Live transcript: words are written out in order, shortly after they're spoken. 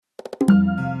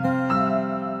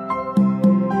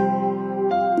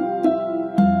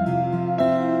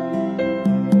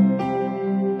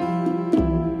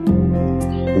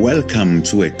Welcome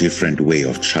to A Different Way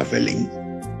of Traveling.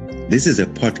 This is a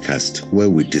podcast where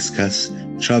we discuss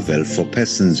travel for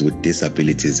persons with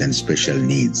disabilities and special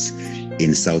needs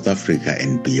in South Africa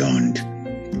and beyond,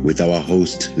 with our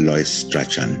host, Lois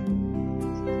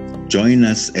Strachan. Join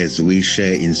us as we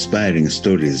share inspiring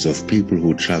stories of people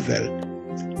who travel,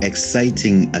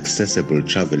 exciting, accessible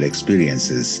travel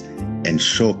experiences, and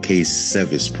showcase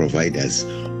service providers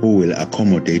who will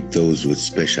accommodate those with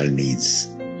special needs.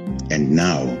 And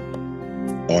now,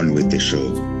 on with the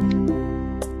show.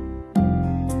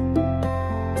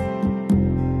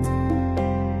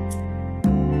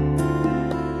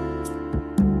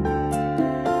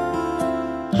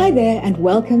 Hi there, and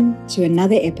welcome to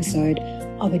another episode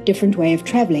of A Different Way of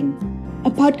Traveling,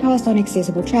 a podcast on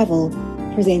accessible travel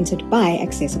presented by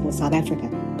Accessible South Africa.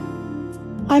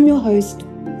 I'm your host,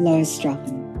 Lois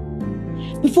Strachan.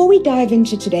 Before we dive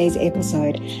into today's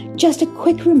episode, just a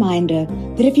quick reminder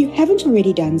that if you haven't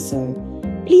already done so,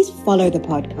 please follow the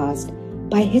podcast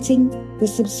by hitting the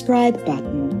subscribe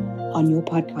button on your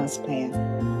podcast player.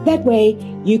 That way,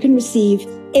 you can receive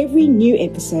every new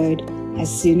episode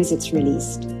as soon as it's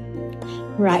released.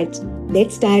 Right,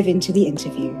 let's dive into the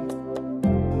interview.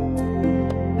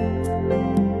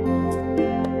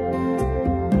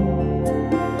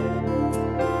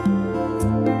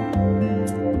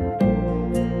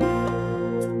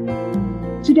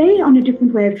 Today on A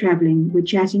Different Way of Traveling, we're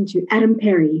chatting to Adam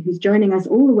Perry, who's joining us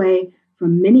all the way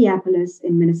from Minneapolis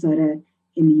in Minnesota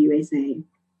in the USA.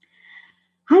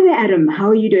 Hi there, Adam. How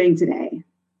are you doing today?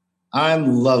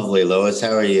 I'm lovely, Lois.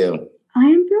 How are you? I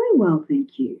am very well,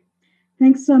 thank you.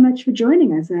 Thanks so much for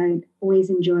joining us. I always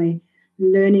enjoy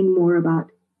learning more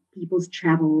about people's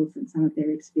travels and some of their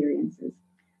experiences.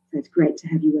 So it's great to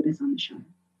have you with us on the show.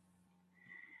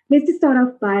 Let's just start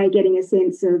off by getting a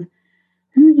sense of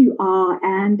who you are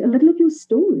and a little of your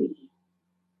story.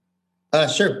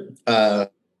 Sure.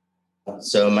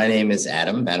 So my name is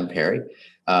Adam Perry.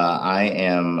 I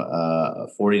am a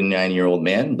 49-year-old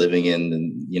man living in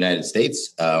the United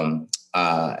States.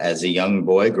 As a young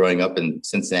boy growing up in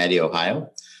Cincinnati, Ohio,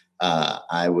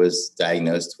 I was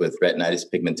diagnosed with retinitis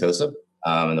pigmentosa.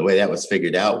 And the way that was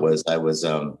figured out was that was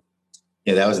in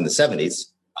the 70s,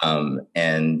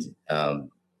 and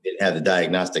didn't have the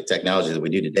diagnostic technology that we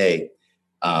do today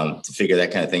to figure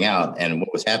that kind of thing out. And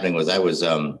what was happening was I was,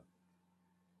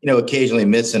 occasionally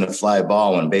missing a fly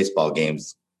ball in baseball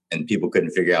games, and people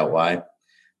couldn't figure out why.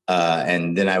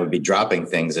 And then I would be dropping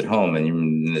things at home. And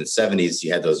in the 70s,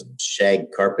 you had those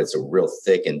shag carpets that were real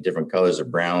thick and different colors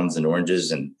of browns and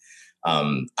oranges. And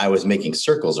I was making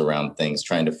circles around things,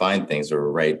 trying to find things that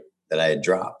were right that I had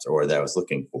dropped or that I was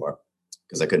looking for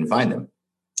because I couldn't find them.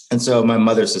 And so my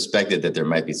mother suspected that there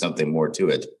might be something more to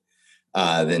it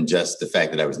than just the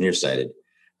fact that I was nearsighted.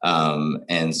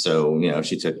 And so,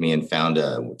 she took me and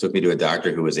took me to a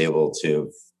doctor who was able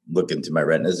to look into my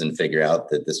retinas and figure out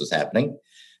that this was happening,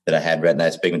 that I had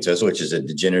retinitis pigmentosa, which is a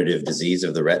degenerative disease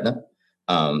of the retina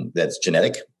that's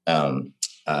genetic. And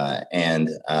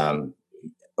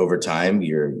over time,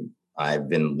 I've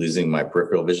been losing my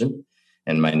peripheral vision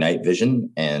and my night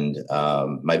vision and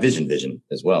my vision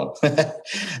as well.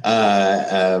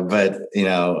 But,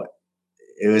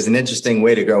 it was an interesting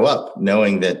way to grow up,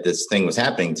 knowing that this thing was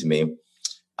happening to me,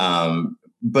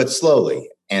 but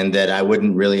slowly, and that I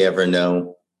wouldn't really ever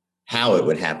know how it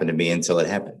would happen to me until it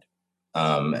happened.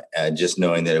 Just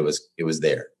knowing that it was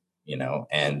there,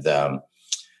 and so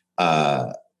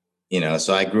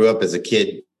I grew up as a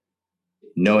kid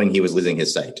knowing he was losing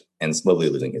his sight and slowly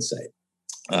losing his sight.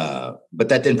 But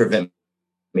that didn't prevent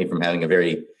me from having a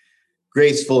very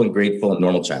graceful and grateful and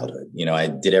normal childhood. I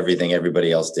did everything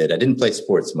everybody else did. I didn't play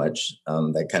sports much.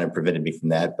 That kind of prevented me from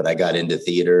that, but I got into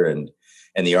theater and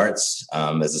the arts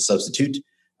as a substitute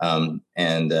and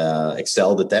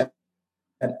excelled at that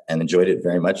and enjoyed it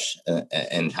very much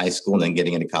in high school and then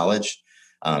getting into college.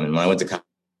 And when I went to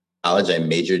college, I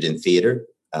majored in theater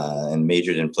and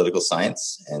majored in political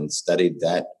science and studied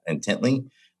that intently.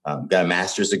 Got a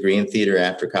master's degree in theater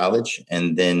after college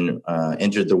and then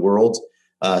entered the world.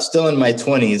 Still in my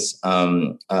 20s,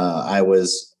 I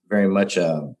was very much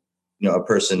a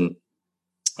person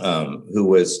who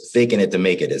was faking it to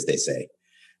make it, as they say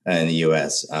in the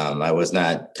U.S. I was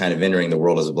not kind of entering the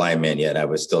world as a blind man yet. I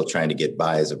was still trying to get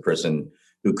by as a person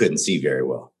who couldn't see very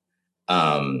well.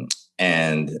 But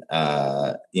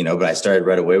I started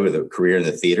right away with a career in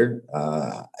the theater,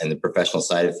 and the professional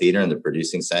side of theater and the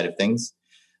producing side of things.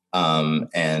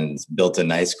 And built a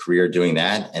nice career doing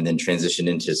that, and then transitioned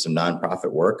into some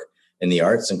nonprofit work in the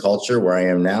arts and culture, where I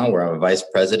am now, where I'm a vice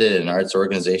president in an arts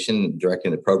organization,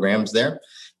 directing the programs there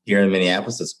here in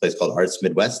Minneapolis. It's a place called Arts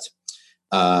Midwest.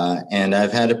 And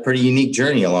I've had a pretty unique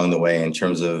journey along the way in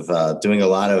terms of doing a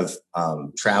lot of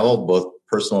travel, both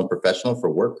personal and professional, for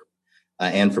work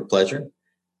and for pleasure.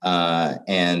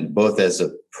 And both as a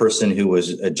person who was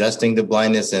adjusting to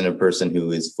blindness and a person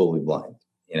who is fully blind,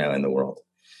 in the world.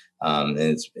 And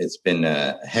it's been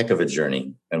a heck of a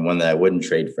journey, and one that I wouldn't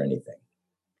trade for anything,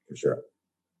 for sure.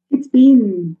 It's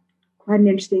been quite an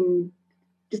interesting,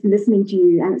 just listening to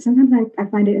you. And sometimes I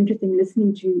find it interesting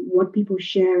listening to what people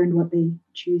share and what they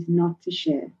choose not to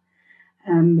share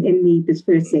in this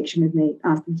first section as they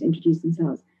ask them to introduce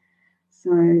themselves.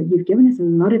 So you've given us a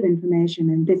lot of information,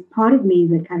 and there's part of me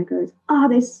that kind of goes,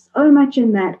 there's so much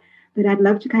in that I'd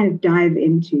love to kind of dive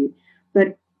into.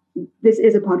 But this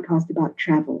is a podcast about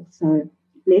travel, so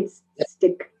let's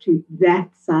stick to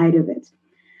that side of it.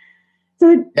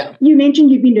 So You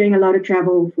mentioned you've been doing a lot of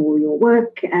travel for your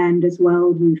work, and as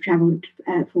well you've traveled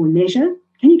for leisure.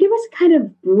 Can you give us a kind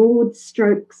of broad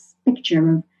strokes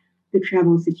picture of the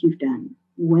travels that you've done?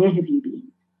 Where have you been?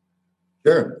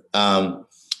 Sure.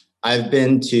 I've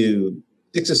been to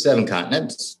 6 or 7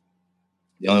 continents.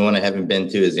 The only one I haven't been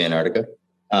to is Antarctica.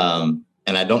 And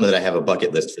I don't know that I have a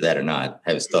bucket list for that or not.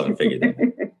 I still haven't figured that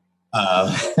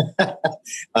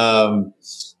out.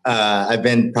 I've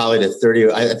been probably to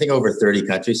 30, I think over 30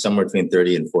 countries, somewhere between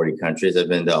 30 and 40 countries. I've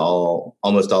been to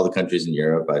almost all the countries in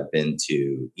Europe. I've been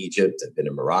to Egypt. I've been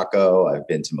to Morocco. I've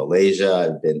been to Malaysia.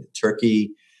 I've been to Turkey.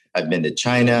 I've been to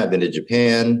China. I've been to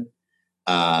Japan.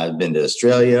 I've been to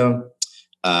Australia.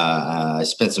 I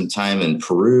spent some time in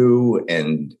Peru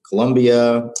and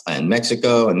Colombia and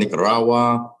Mexico and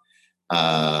Nicaragua,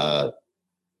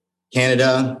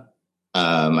 Canada.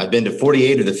 I've been to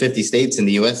 48 of the 50 states in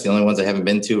the U.S. The only ones I haven't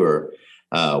been to are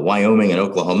Wyoming and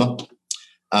Oklahoma.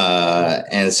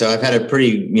 And so I've had a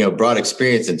pretty, broad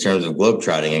experience in terms of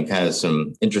globetrotting and kind of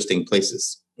some interesting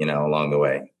places, along the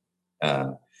way.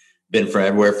 Been from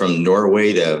everywhere from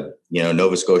Norway to,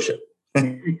 Nova Scotia.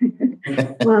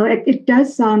 Well, it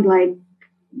does sound like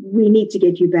we need to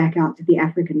get you back out to the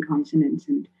African continent.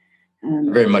 And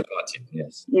I very much want to,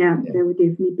 yes. Yeah, there would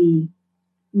definitely be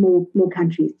more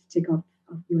countries to tick off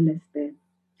your list there.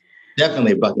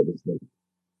 Definitely a bucket list.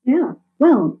 Yeah.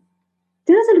 Well,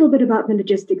 tell us a little bit about the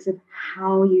logistics of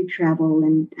how you travel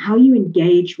and how you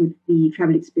engage with the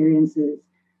travel experiences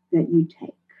that you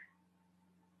take.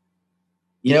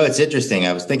 It's interesting.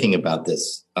 I was thinking about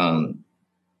this.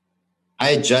 I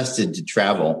adjusted to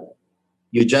travel.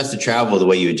 You adjust to travel the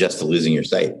way you adjust to losing your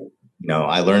sight.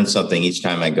 I learn something each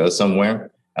time I go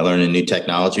somewhere. I learn a new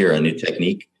technology or a new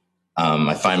technique.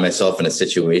 I find myself in a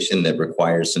situation that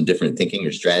requires some different thinking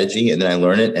or strategy, and then I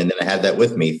learn it, and then I have that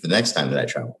with me for the next time that I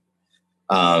travel.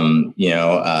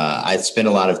 I spend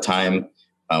a lot of time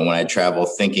when I travel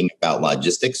thinking about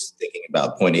logistics, thinking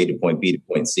about point A to point B to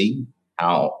point C.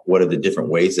 What are the different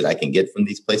ways that I can get from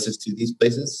these places to these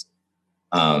places?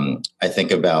 I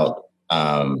think about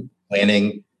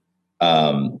planning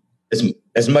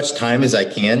as much time as I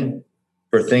can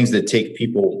for things that take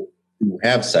people who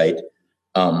have sight.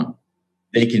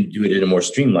 They can do it in a more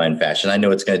streamlined fashion. I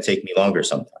know it's going to take me longer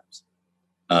sometimes.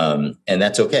 And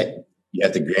that's okay. You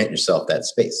have to grant yourself that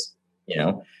space,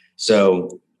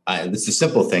 So it's the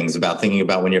simple things about thinking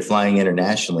about when you're flying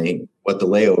internationally, what the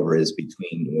layover is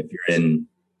between if you're in,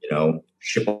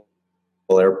 Schiphol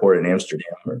Airport in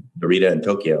Amsterdam or Narita in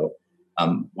Tokyo.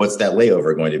 What's that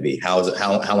layover going to be? How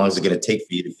long is it going to take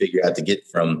for you to figure out to get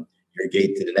from your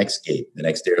gate to the next gate, the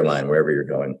next airline, wherever you're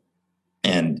going?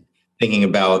 And thinking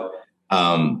about,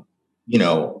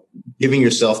 giving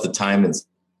yourself the time and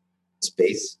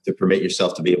space to permit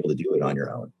yourself to be able to do it on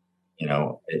your own,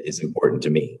 is important to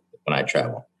me when I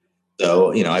travel.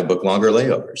 So, I book longer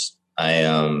layovers.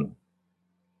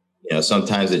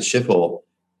 Sometimes at Schiphol,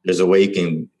 there's a way you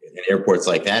can, in airports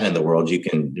like that in the world,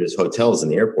 there's hotels in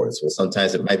the airports. Well,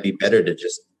 sometimes it might be better to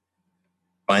just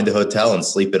find a hotel and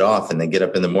sleep it off and then get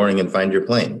up in the morning and find your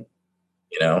plane.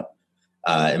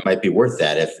 It might be worth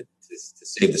that to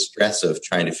save the stress of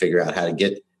trying to figure out how to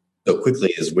get so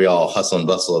quickly as we all hustle and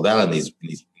bustle about in these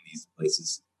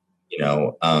places.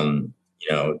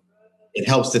 It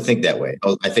helps to think that way.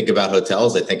 I think about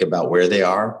hotels. I think about where they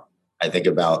are. I think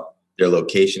about their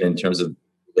location in terms of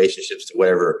relationships to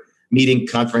whatever meeting,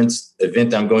 conference,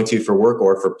 event I'm going to for work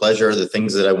or for pleasure, the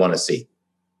things that I want to see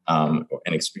and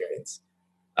experience.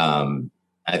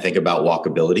 I think about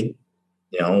walkability,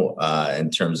 in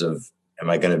terms of, am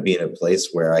I going to be in a place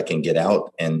where I can get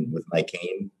out and with my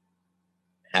cane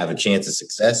have a chance of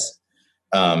success,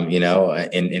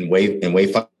 in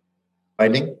way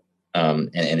finding,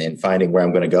 and finding where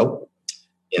I'm going to go,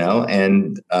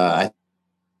 and I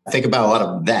think about a lot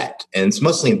of that. And it's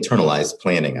mostly internalized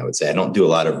planning, I would say. I don't do a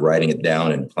lot of writing it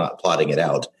down and plotting it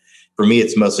out. For me,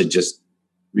 it's mostly just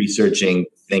researching,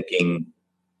 thinking,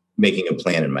 making a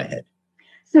plan in my head.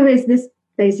 So is this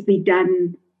basically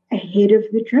done ahead of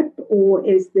the trip, or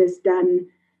is this done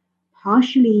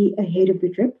partially ahead of the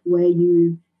trip where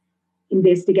you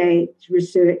investigate,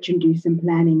 research, and do some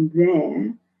planning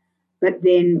there, but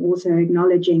then also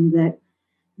acknowledging that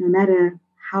no matter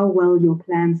how well your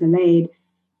plans are laid,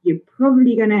 you're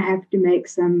probably going to have to make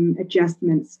some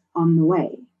adjustments on the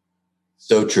way?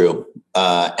 So true.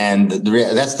 And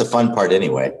that's the fun part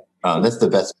anyway. That's the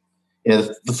best.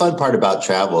 The fun part about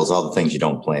travel is all the things you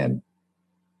don't plan,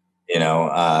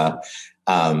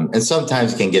 and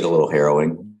sometimes it can get a little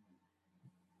harrowing,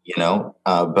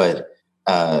 but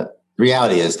the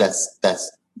reality is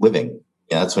that's living.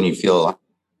 That's when you feel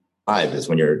alive, is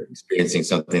when you're experiencing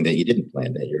something that you didn't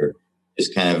plan, that you're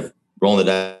just kind of rolling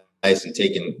the dice and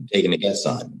taking a guess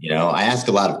on. I ask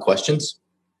a lot of questions.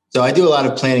 So I do a lot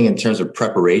of planning in terms of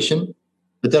preparation,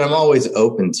 but then I'm always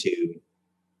open to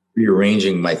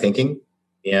rearranging my thinking,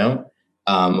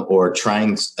 or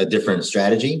trying a different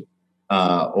strategy,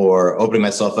 or opening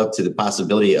myself up to the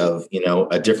possibility of,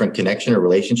 a different connection or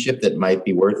relationship that might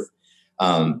be worth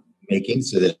making,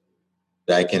 so that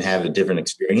I can have a different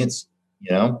experience.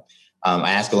 I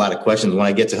ask a lot of questions when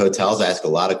I get to hotels. I ask a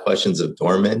lot of questions of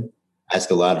doormen. I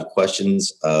ask a lot of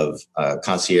questions of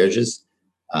concierges.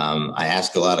 I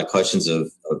ask a lot of questions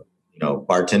of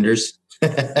bartenders,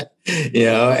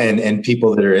 and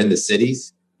people that are in the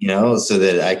cities, so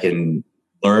that I can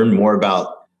learn more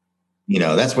about,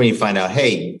 that's when you find out,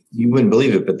 hey, you wouldn't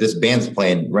believe it, but this band's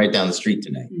playing right down the street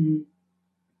tonight,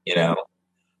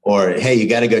 or, hey, you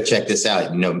got to go check this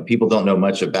out. People don't know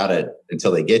much about it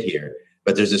until they get here,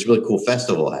 but there's this really cool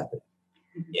festival happening,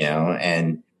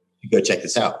 and you go check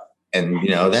this out. And,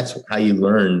 that's how you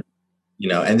learn,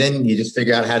 and then you just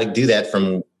figure out how to do that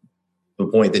from the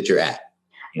point that you're at,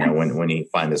 when you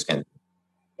find this kind of thing.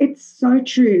 It's so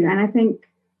true. And I think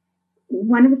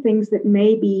one of the things that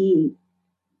maybe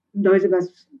those of us,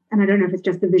 and I don't know if it's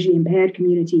just the visually impaired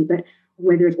community, but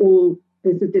whether it's all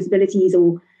with disabilities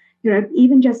or,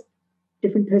 even just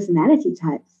different personality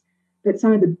types, but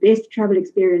some of the best travel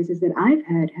experiences that I've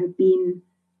had have been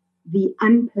the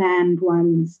unplanned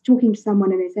ones, talking to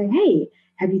someone and they say, hey,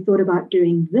 have you thought about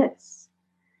doing this?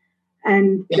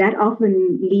 And that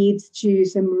often leads to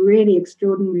some really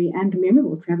extraordinary and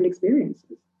memorable travel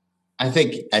experiences. I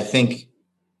think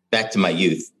back to my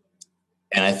youth,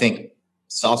 and I think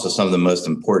it's also some of the most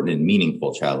important and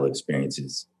meaningful travel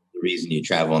experiences. The reason you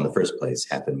travel in the first place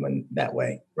happened that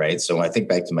way, right? So when I think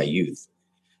back to my youth,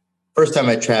 first time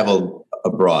I traveled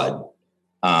abroad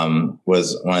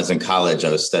was when I was in college. I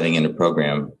was studying in a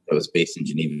program that was based in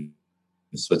Geneva,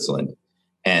 Switzerland.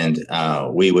 And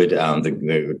we would,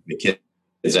 the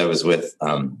kids I was with,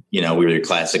 we were your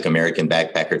classic American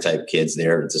backpacker type kids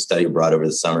there to study abroad over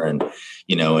the summer and,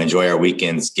 enjoy our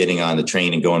weekends getting on the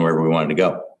train and going wherever we wanted to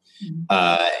go.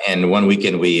 And one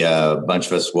weekend a bunch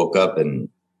of us woke up and,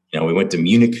 we went to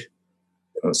Munich,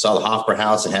 saw the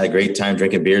Hofbrauhaus and had a great time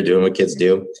drinking beer, doing what kids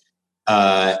do.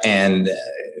 And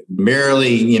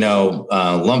merrily,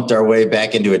 lumped our way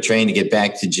back into a train to get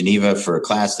back to Geneva for a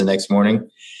class the next morning.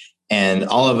 And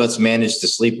all of us managed to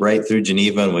sleep right through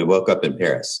Geneva, and we woke up in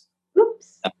Paris.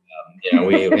 Oops.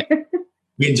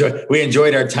 We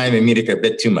enjoyed our time in Munich a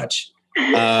bit too much.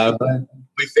 But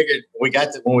we figured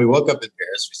when we woke up in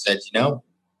Paris, we said,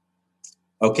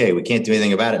 okay, we can't do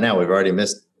anything about it now. We've already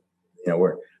missed,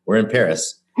 we're in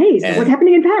Paris. Hey, so what's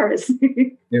happening in Paris?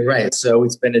 You're right. So we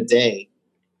spent a day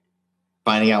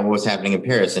finding out what was happening in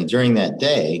Paris. And during that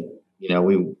day,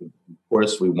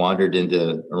 we wandered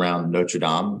around Notre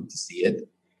Dame to see it.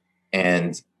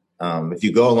 And if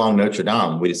you go along Notre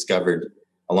Dame, we discovered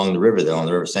along the river, on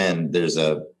the River Seine, there's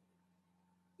a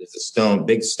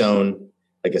big stone,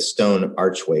 like a stone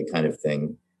archway kind of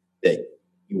thing that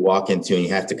you walk into, and you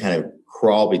have to kind of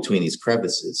crawl between these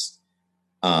crevices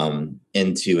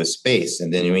into a space.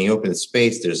 And then when you open the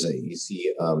space, you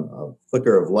see a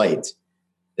flicker of light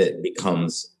that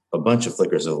becomes a bunch of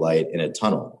flickers of light in a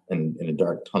tunnel, in a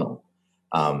dark tunnel.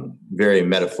 Very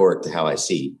metaphoric to how I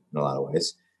see in a lot of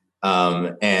ways.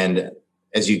 And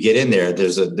as you get in there,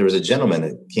 there was a gentleman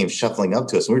that came shuffling up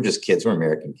to us. And we were just kids. We're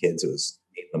American kids. It was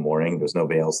 8 in the morning. There was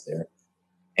nobody else there.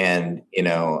 And,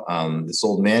 this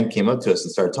old man came up to us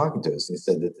and started talking to us. And he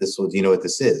said that do you know what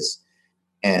this is?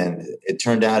 And it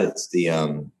turned out it's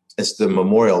the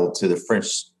memorial to the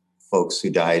French folks who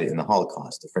died in the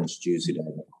Holocaust, the French Jews who died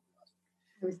in the Holocaust.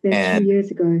 I was there 2 years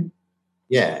ago.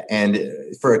 Yeah. And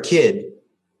for a kid,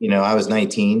 I was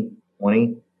 19,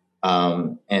 20.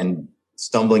 And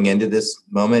stumbling into this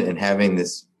moment and having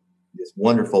this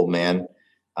wonderful man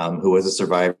who was a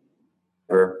survivor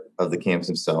of the camps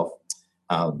himself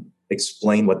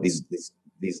explain what these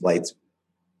lights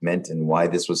meant and why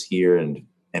this was here and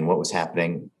what was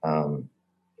happening.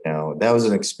 That was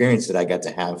an experience that I got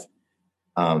to have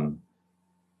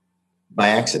by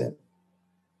accident,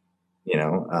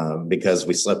 because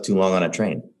we slept too long on a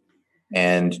train.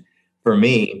 And for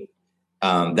me,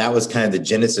 that was kind of the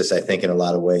genesis, I think, in a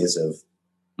lot of ways of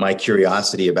my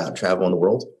curiosity about travel in the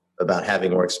world, about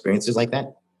having more experiences like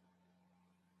that.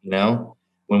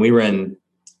 When we were in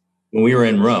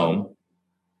Rome,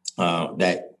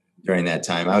 during that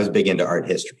time, I was big into art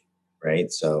history,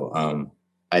 right? So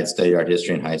I had studied art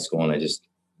history in high school, and I just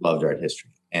loved art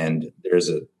history. And there's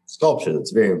a sculpture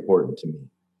that's very important to me.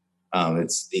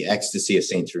 It's the Ecstasy of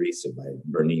Saint Teresa by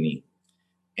Bernini,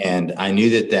 and I knew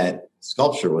that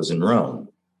sculpture was in Rome,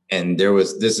 and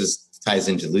ties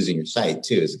into losing your sight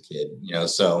too as a kid,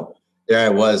 So there I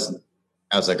was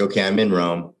like, okay, I'm in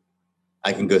Rome.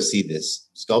 I can go see this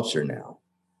sculpture now.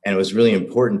 And it was really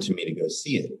important to me to go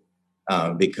see it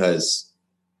because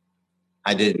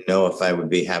I didn't know if I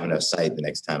would have enough sight the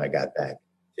next time I got back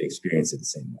to experience it the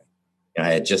same way.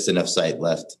 I had just enough sight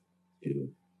left to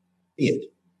see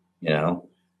it,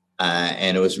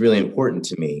 and it was really important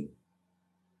to me.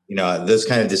 Those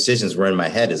kind of decisions were in my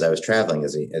head as I was traveling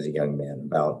as a young man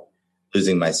about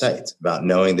losing my sight, about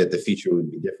knowing that the future would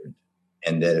be different.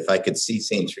 And that if I could see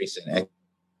St. Teresa in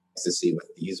ecstasy with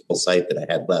the usable sight that I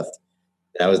had left,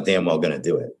 I was damn well going to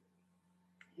do it.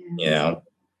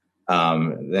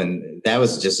 Then that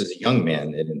was just as a young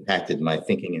man, it impacted my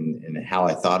thinking and how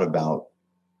I thought about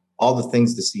all the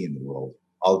things to see in the world,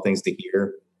 all the things to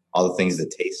hear, all the things to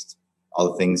taste,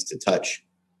 all the things to touch,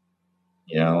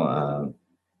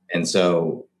 and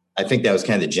so I think that was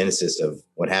kind of the genesis of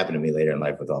what happened to me later in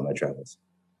life with all my travels.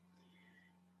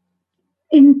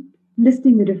 In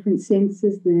listing the different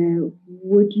senses there,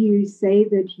 would you say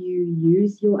that you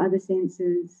use your other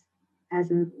senses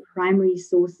as a primary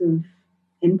source of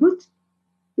input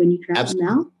when you travel?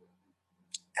 Absolutely. Now?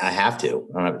 I have to.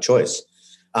 I don't have a choice.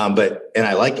 And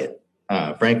I like it.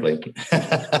 Frankly,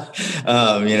 that's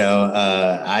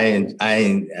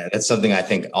something I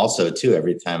think also too.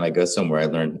 Every time I go somewhere,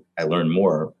 I learn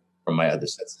more from my other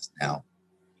senses now.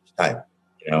 Each time,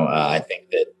 I think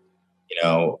that,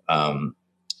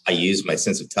 I use my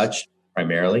sense of touch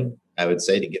primarily. I would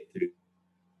say to get through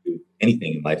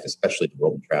anything in life, especially the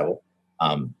world of travel,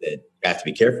 that you have to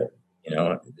be careful.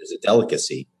 There's a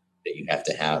delicacy that you have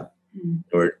to have in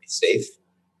order to be safe.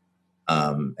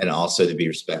 And also to be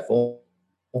respectful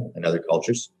in other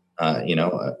cultures,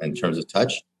 in terms of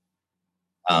touch.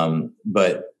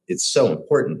 But it's so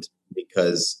important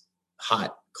because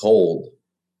hot, cold,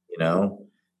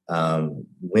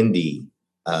 windy,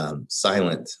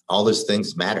 silent, all those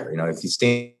things matter. If you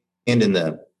stand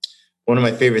one of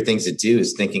my favorite things to do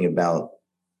is thinking about,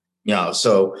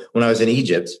 so when I was in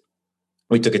Egypt,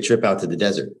 we took a trip out to the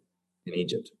desert in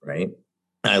Egypt, right?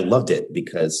 And I loved it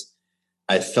because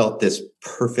I felt this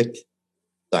perfect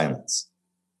silence.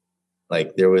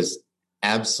 Like there was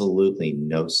absolutely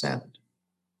no sound.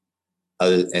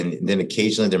 And then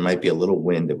occasionally there might be a little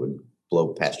wind that would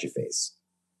blow past your face,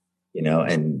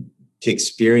 and to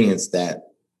experience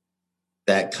that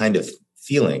kind of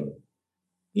feeling,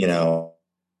 you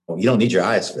don't need your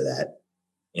eyes for that,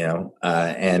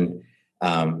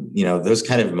 those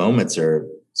kind of moments are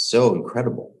so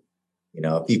incredible.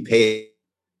 If you pay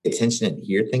attention and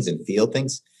hear things and feel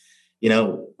things,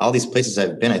 all these places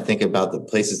I've been, I think about the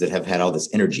places that have had all this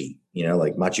energy,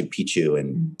 like Machu Picchu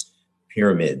and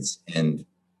pyramids and,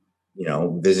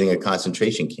 visiting a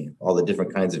concentration camp, all the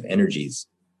different kinds of energies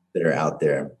that are out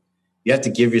there. You have to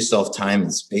give yourself time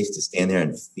and space to stand there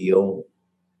and feel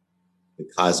the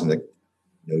cosmic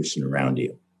notion around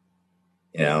you.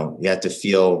 You have to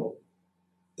feel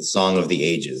the song of the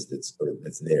ages that's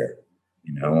there,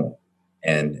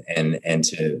 and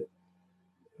to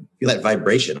feel that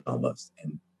vibration almost.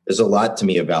 And there's a lot to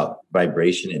me about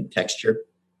vibration and texture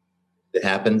that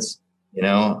happens.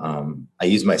 I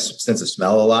use my sense of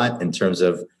smell a lot in terms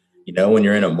of, when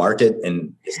you're in a market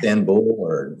in Istanbul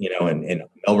or, in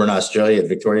Melbourne, Australia, at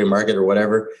Victoria Market or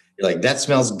whatever, you're like, that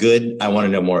smells good. I want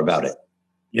to know more about it.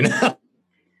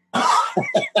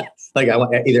 Like I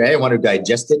want to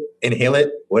digest it, inhale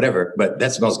it, whatever, but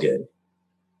that smells good,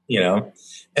 and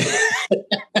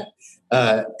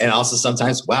also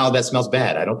sometimes, wow, that smells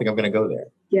bad. I don't think I'm going to go there.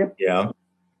 Yep.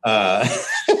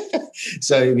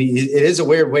 So it is a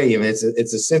weird way. It's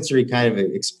a sensory kind of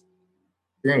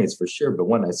experience for sure, but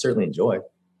one I certainly enjoy.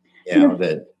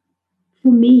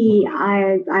 For me,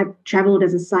 I've traveled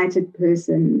as a sighted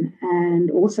person and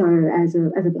also as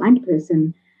a blind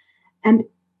person. And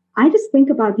I just think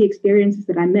about the experiences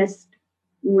that I missed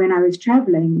when I was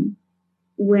traveling,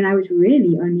 when I was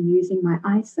really only using my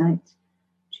eyesight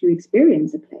to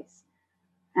experience a place.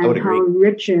 And how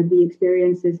richer the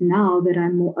experience is now that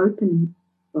I'm more open,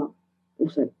 well,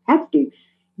 also have to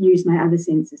use my other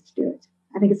senses to do it.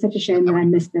 I think it's such a shame that I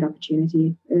missed that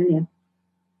opportunity earlier.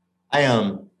 I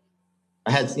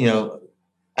had,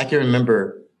 I can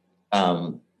remember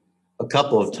a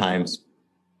couple of times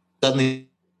suddenly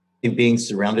being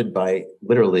surrounded by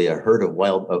literally a herd of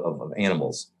wild of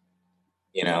animals,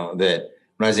 that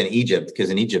when I was in Egypt, because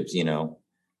in Egypt,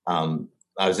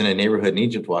 I was in a neighborhood in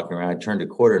Egypt walking around, I turned a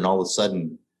corner and all of a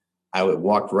sudden I would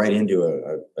walk right into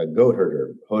a goat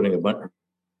herder herding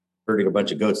a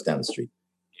bunch of goats down the street,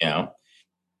 and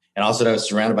all of a sudden I was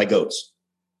surrounded by goats,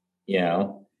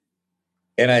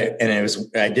 and I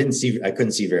couldn't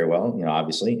see very well,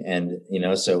 obviously. And,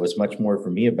 so it was much more for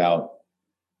me about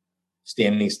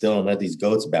standing still and let these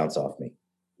goats bounce off me,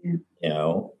 they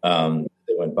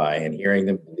went by and hearing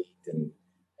them bleat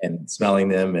and smelling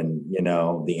them and,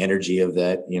 the energy of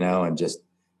that, and just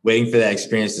waiting for that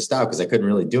experience to stop because I couldn't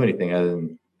really do anything other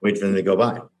than wait for them to go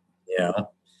by,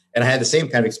 and I had the same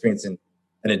kind of experience in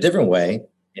a different way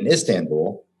in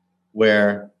Istanbul,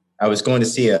 where I was going to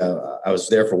see I was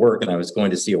there for work and I was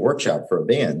going to see a workshop for a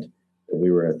band that we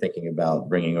were thinking about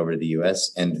bringing over to the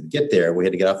US. And to get there, we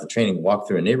had to get off the train and walk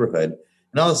through a neighborhood.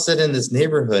 And all of a sudden in this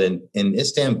neighborhood in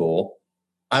Istanbul,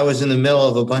 I was in the middle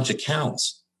of a bunch of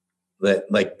cows,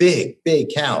 like big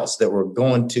cows that were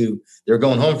going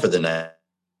home for the night.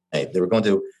 They were going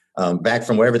to back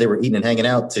from wherever they were eating and hanging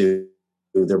out to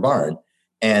their barn.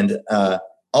 And all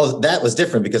of that was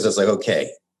different because I was like,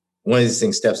 okay, one of these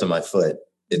things steps on my foot,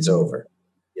 it's over,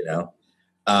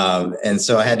 and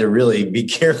so I had to really be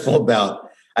careful about.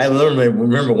 I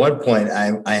remember one point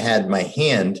I had my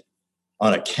hand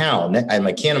on a cow. I had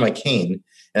my can on my cane,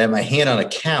 and I had my hand on a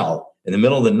cow in the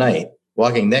middle of the night,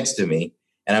 walking next to me,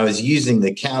 and I was using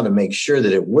the cow to make sure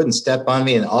that it wouldn't step on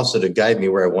me, and also to guide me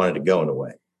where I wanted to go in a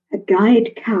way. A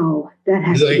guide cow, that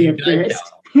has to be a first.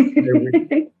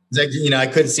 I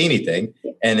couldn't see anything,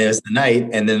 and it was the night,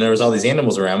 and then there was all these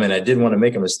animals around me, and I didn't want to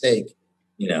make a mistake,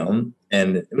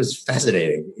 and it was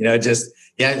fascinating, it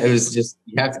was just,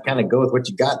 you have to kind of go with what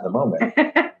you got in the moment.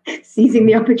 Seizing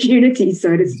the opportunity,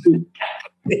 so to speak.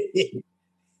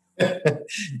 But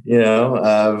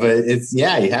it's, you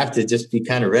have to just be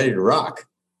kind of ready to rock,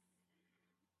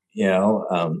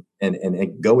 and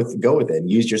go with it and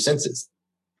use your senses,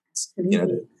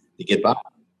 to get by.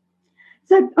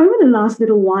 So over the last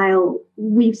little while,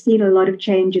 we've seen a lot of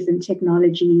changes in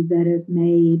technology that have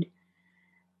made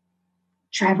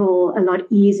travel a lot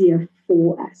easier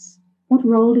for us. What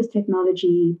role does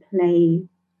technology play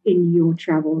in your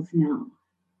travels now?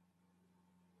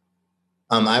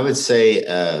 I would say,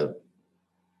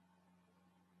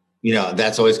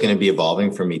 that's always going to be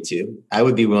evolving for me too. I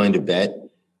would be willing to bet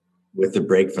with the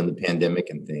break from the pandemic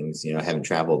and things, I haven't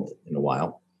traveled in a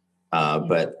while,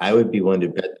 but I would be willing to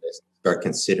bet that I start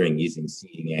considering using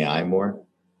Seeing AI more.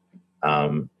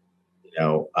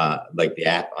 Like the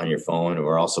app on your phone,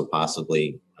 or also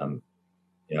possibly,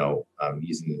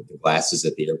 using the glasses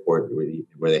at the airport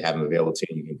where they have them available to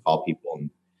you. You can call people and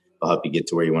they'll help you get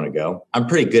to where you want to go. I'm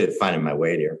pretty good at finding my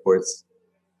way to airports.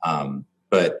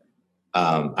 But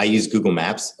I use Google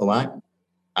Maps a lot.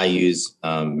 I use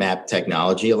map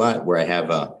technology a lot, where I have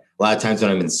a lot of times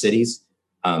when I'm in cities,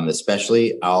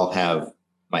 especially, I'll have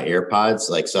my AirPods.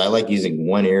 So I like using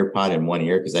one AirPod in one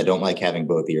ear because I don't like having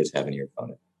both ears have an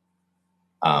earphone.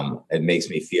 It makes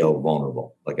me feel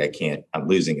vulnerable. Like I'm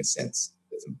losing a sense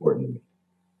that's important to me.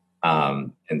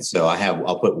 And so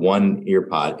I'll put one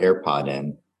AirPod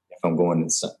in if I'm going,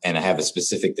 and I have a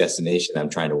specific destination I'm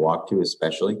trying to walk to,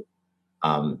 especially.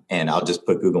 And I'll just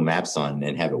put Google Maps on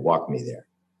and have it walk me there,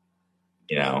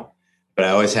 but I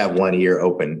always have one ear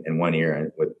open and one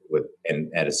ear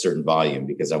and at a certain volume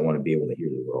because I want to be able to hear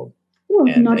the world. Well,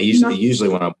 and usually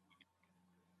when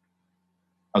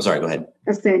I'm sorry, go ahead.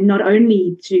 I said not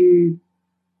only to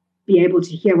be able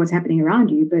to hear what's happening around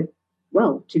you, but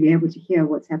to be able to hear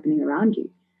what's happening around you,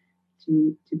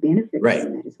 to benefit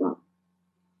from that as well.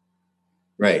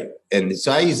 Right. And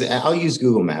so I'll use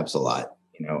Google Maps a lot,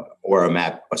 or a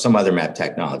map or some other map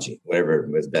technology, whatever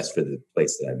was best for the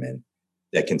place that I'm in,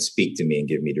 that can speak to me and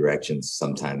give me directions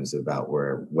sometimes about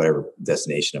whatever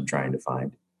destination I'm trying to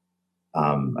find.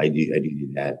 I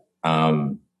do that.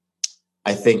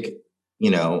 I think,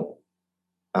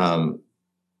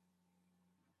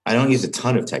 I don't use a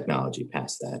ton of technology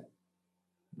past that,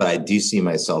 but I do see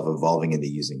myself evolving into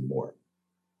using more.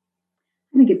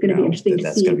 think it's going to be interesting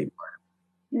to see. Going to be part of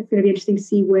it. It's going to be interesting to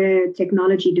see where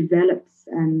technology develops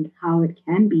and how it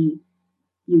can be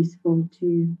useful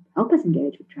to help us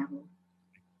engage with travel.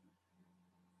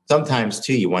 Sometimes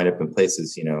too, you wind up in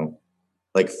places,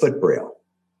 like footbraille.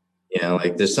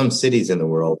 Like there's some cities in the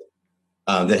world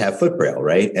that have footbraille,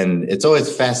 right? And it's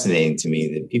always fascinating to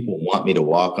me that people want me to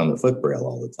walk on the footbraille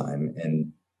all the time.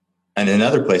 And in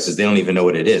other places, they don't even know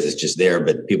what it is. It's just there,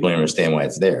 but people don't understand why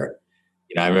it's there.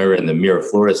 I remember in the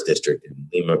Miraflores district in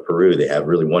Lima, Peru, they have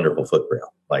really wonderful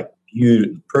footbraille, like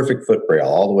perfect footbraille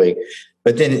all the way.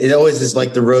 But then it always is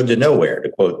like the road to nowhere, to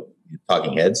quote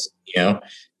Talking Heads,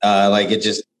 like it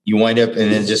just, you wind up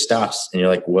and it just stops and you're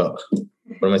like, well,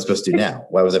 what am I supposed to do now?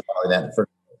 Why was I following that in the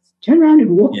first place? Turn around and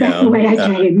walk back the way I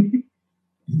came.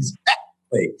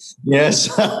 Exactly.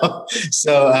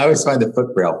 So I always find the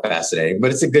footbraille fascinating,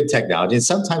 but it's a good technology. And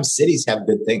sometimes cities have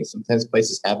good things. Sometimes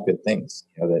places have good things,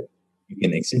 that you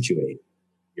can accentuate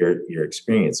your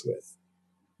experience with,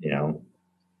 so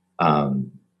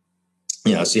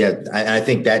yeah, I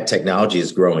think that technology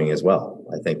is growing as well.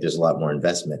 I think there's a lot more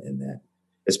investment in that,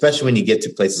 especially when you get to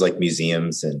places like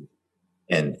museums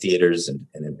and theaters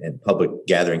and public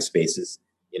gathering spaces.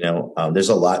 There's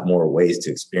a lot more ways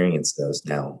to experience those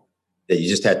now that you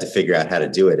just have to figure out how to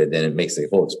do it. And then it makes the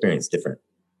whole experience different.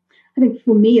 I think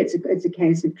for me, it's a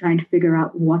case of trying to figure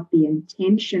out what the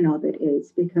intention of it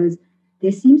is, because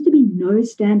there seems to be no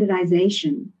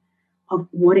standardization of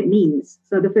what it means.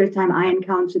 So the first time I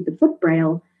encountered the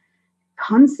footbraille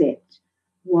concept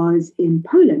was in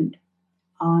Poland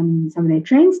on some of their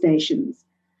train stations.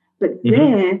 But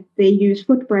there they use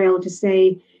footbraille to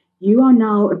say, you are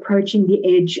now approaching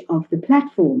the edge of the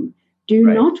platform. Do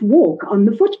not walk on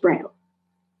the footbraille.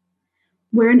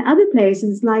 Where in other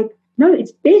places, like, no,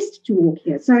 it's best to walk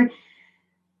here. So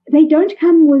they don't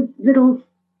come with little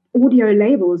audio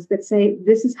labels that say,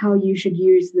 this is how you should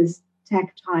use this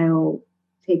tactile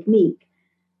technique.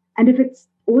 And if it's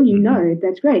all you know,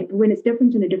 that's great. But when it's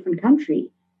different in a different country,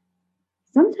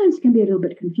 sometimes it can be a little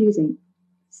bit confusing,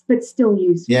 but still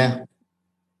useful. Yeah,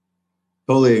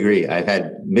 totally agree. I've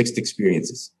had mixed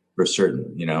experiences for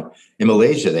certain. In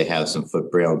Malaysia, they have some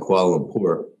footbraille in Kuala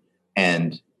Lumpur,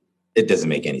 and it doesn't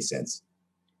make any sense.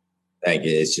 Like,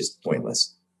 it's just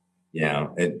pointless. You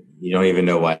don't even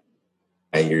know why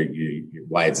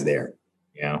why it's there.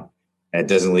 It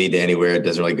doesn't lead to anywhere. It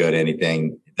doesn't really go to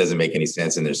anything. It doesn't make any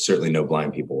sense. And there's certainly no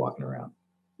blind people walking around.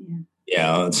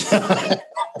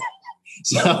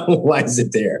 So why is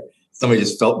it there? Somebody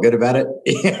just felt good about it.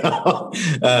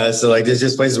 So like, there's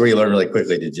just places where you learn really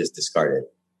quickly to just discard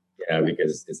it,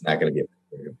 because it's not going to get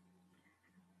better.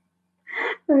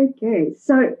 Okay.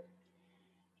 So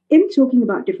in talking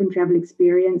about different travel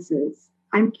experiences,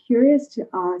 I'm curious to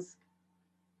ask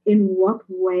in what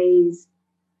ways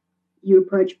you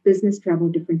approach business travel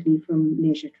differently from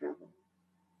leisure travel.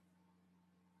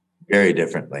 Very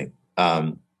differently.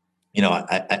 I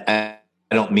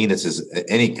don't mean this as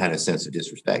any kind of sense of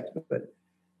disrespect, but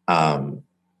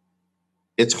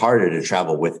it's harder to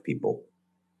travel with people.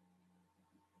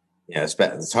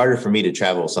 It's harder for me to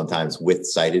travel sometimes with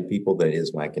sighted people than it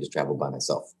is when I can just travel by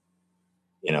myself,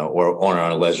 or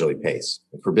on a leisurely pace.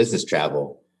 For business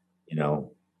travel,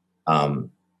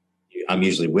 I'm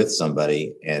usually with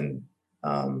somebody, and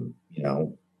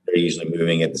they're usually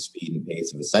moving at the speed and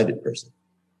pace of a sighted person.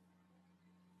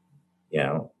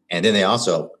 And then they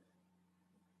also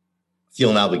feel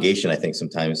an obligation, I think,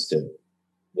 sometimes to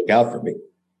look out for me,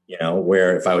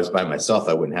 where if I was by myself,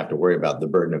 I wouldn't have to worry about the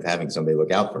burden of having somebody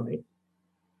look out for me,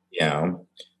 and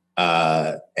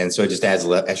so it just adds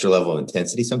an extra level of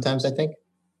intensity sometimes, I think,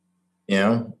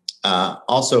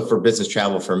 also for business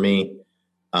travel for me,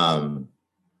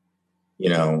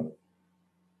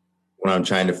 when I'm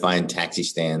trying to find taxi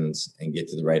stands and get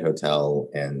to the right hotel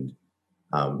and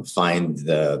find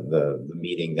the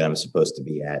meeting that I'm supposed to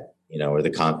be at, or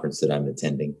the conference that I'm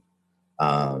attending.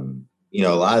 A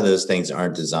lot of those things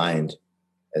aren't designed,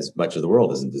 as much of the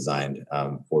world isn't designed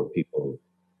for people,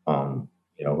 who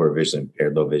are visually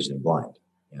impaired, low vision, and blind.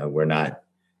 They're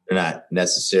not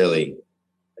necessarily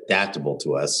adaptable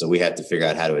to us, so we have to figure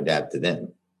out how to adapt to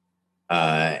them.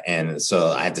 And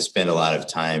so I had to spend a lot of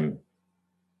time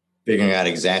figuring out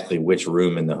exactly which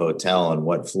room in the hotel and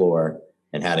what floor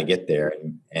and how to get there,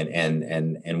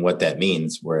 and what that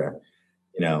means. Where,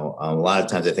 a lot of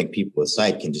times I think people with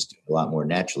sight can just do it a lot more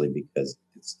naturally because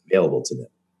it's available to them.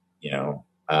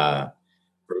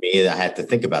 For me, I had to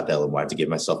think about that a little more. I have to give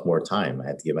myself more time. I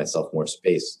have to give myself more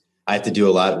space. I have to do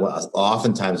a lot.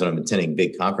 Oftentimes when I'm attending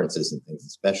big conferences and things,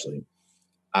 especially,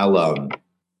 I'll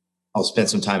spend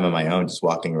some time on my own, just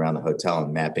walking around the hotel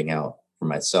and mapping out for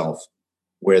myself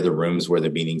where the rooms, where the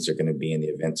meetings are going to be and the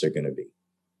events are going to be.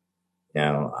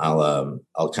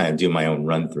 I'll kind of do my own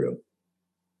run through,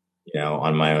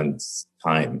 on my own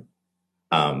time.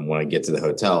 When I get to the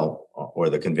hotel or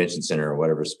the convention center or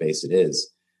whatever space it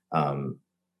is,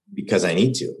 because I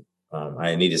need to.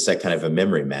 I need to set kind of a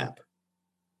memory map,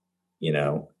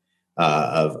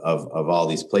 of all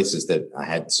these places that I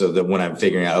had, so that when I'm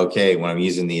figuring out, okay, when I'm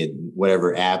using the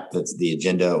whatever app that's the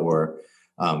agenda, or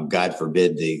God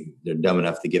forbid they're dumb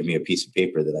enough to give me a piece of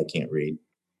paper that I can't read,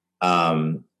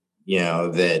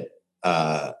 that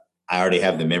I already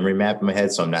have the memory map in my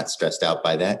head, so I'm not stressed out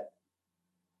by that.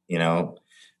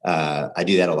 I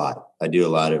do that a lot. I do a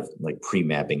lot of like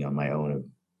pre-mapping on my own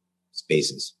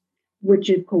spaces. Which,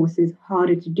 of course, is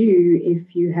harder to do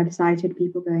if you have sighted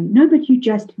people going, no, but you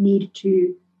just need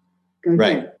to go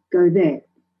there, go there.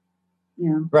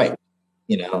 Yeah. Right.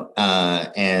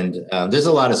 And there's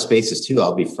a lot of spaces too,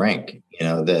 I'll be frank,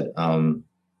 that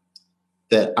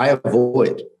I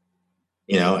avoid,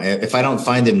 if I don't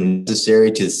find them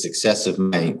necessary to the success of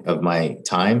my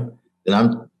time,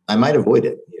 then I might avoid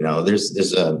it.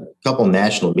 There's a couple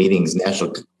national meetings,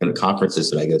 national conferences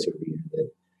that I go to every year.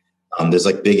 There's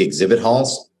like big exhibit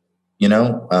halls,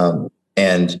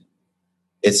 and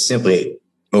it's simply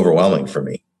overwhelming for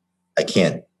me. I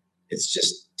can't. It's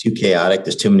just too chaotic.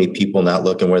 There's too many people not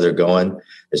looking where they're going.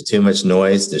 There's too much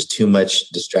noise. There's too much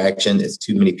distraction. It's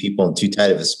too many people in too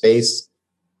tight of a space,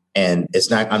 and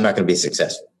I'm not going to be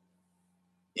successful,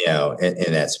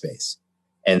 in that space.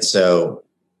 And so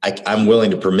I'm willing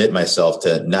to permit myself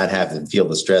to not have to feel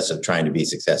the stress of trying to be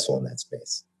successful in that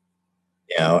space,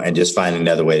 and just find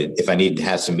another way. If I need to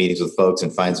have some meetings with folks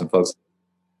and find some folks,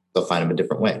 I'll find them a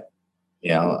different way,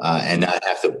 and not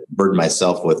have to burden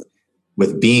myself with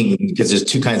being, because there's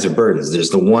two kinds of burdens.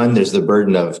 There's the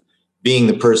burden of being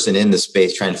the person in the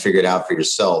space, trying to figure it out for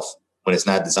yourself when it's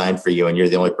not designed for you and you're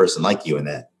the only person like you in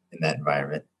that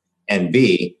environment. And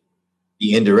B,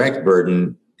 the indirect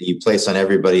burden that you place on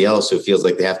everybody else who feels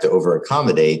like they have to over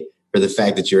accommodate for the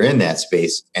fact that you're in that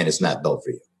space and it's not built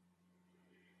for you.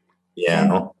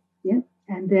 Yeah.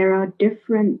 And there are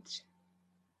different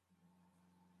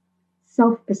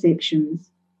self-perceptions,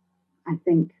 I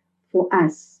think, for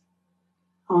us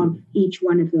of each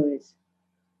one of those,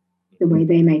 the way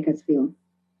they make us feel.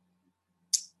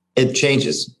 It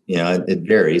changes, it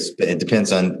varies, but it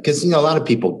depends on, because, a lot of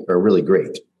people are really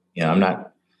great. I'm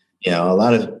not, a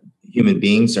lot of human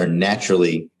beings are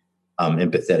naturally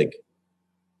empathetic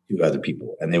to other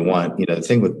people. And they want, the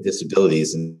thing with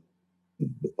disabilities and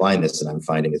with blindness that I'm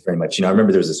finding is very much, I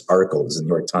remember there was this article, it was in the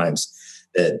New York Times,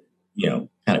 that,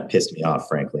 kind of pissed me off,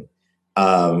 frankly.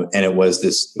 And it was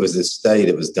this study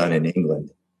that was done in England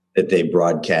that they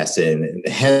broadcasted. And the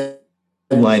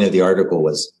headline of the article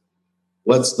was,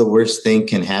 "What's the worst thing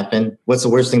can happen? What's the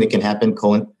worst thing that can happen?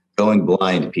 Going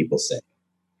blind," people say.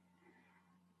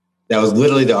 That was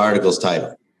literally the article's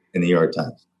title in the New York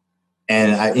Times.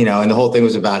 And and the whole thing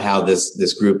was about how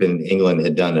this group in England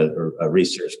had done a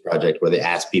research project where they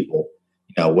asked people,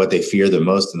 what they fear the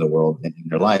most in the world in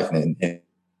their life, and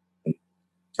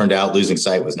turned out losing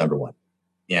sight was number one.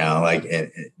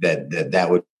 That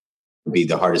would be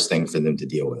the hardest thing for them to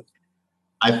deal with.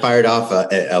 I fired off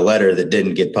a letter that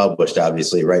didn't get published,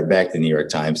 obviously, right back to the New York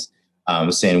Times,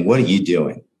 saying, "What are you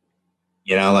doing?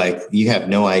 You have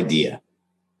no idea,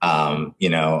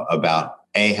 about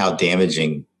A, how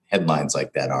damaging headlines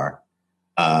like that are,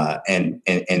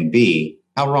 and B,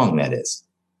 how wrong that is.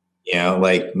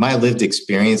 My lived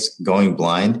experience going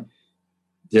blind,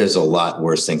 there's a lot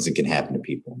worse things that can happen to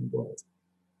people in the world,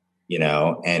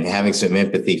 and having some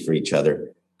empathy for each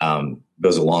other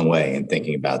goes a long way in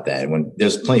thinking about that. And when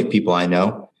there's plenty of people I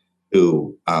know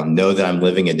who know that I'm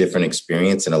living a different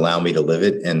experience and allow me to live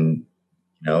it. And,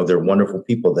 they're wonderful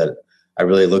people that I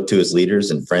really look to as leaders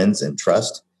and friends and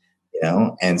trust,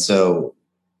 and so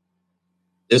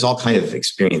there's all kinds of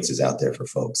experiences out there for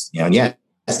folks, and yes,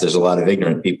 there's a lot of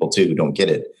ignorant people too who don't get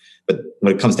it. But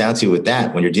when it comes down to with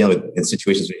that, when you're dealing with in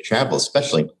situations when you travel,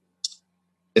 especially,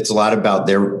 it's a lot about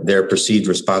their perceived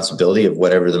responsibility of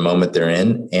whatever the moment they're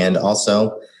in, and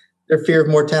also their fear of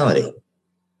mortality.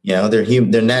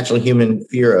 Their natural human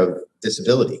fear of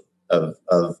disability, of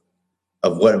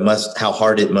how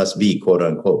hard it must be, quote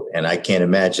unquote. And I can't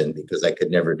imagine, because I could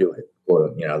never do it,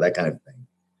 quote, that kind of thing.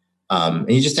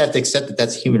 And you just have to accept that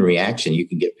that's a human reaction. You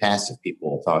can get past if people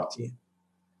will talk to you.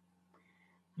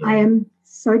 I am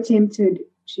so tempted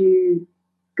to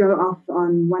go off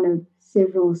on one of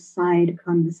several side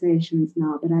conversations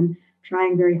now, but I'm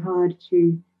trying very hard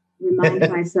to remind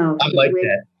myself that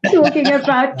we're talking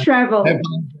about travel.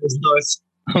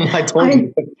 I told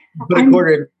you, put a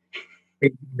quarter.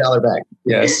 $8 back.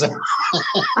 Yes.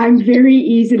 I'm very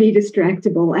easily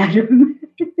distractible, Adam.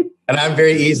 And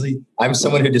I'm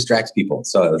someone who distracts people.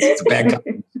 So it's a bad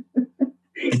company.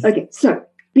 Okay, so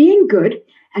being good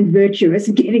and virtuous,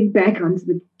 getting back onto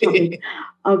the topic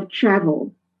of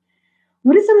travel.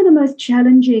 What are some of the most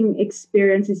challenging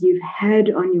experiences you've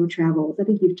had on your travels? I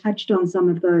think you've touched on some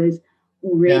of those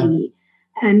already.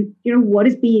 Yeah. And, what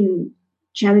has been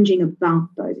challenging about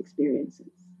those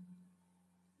experiences?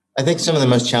 I think some of the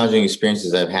most challenging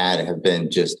experiences I've had have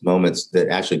been just moments that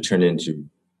actually turned into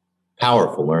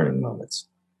powerful learning moments.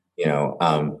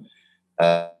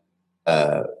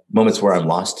 Moments where I'm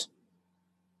lost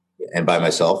and by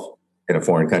myself in a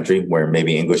foreign country where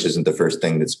maybe English isn't the first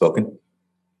thing that's spoken.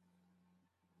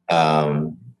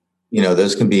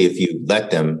 Those can be, if you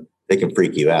let them, they can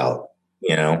freak you out.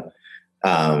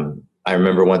 I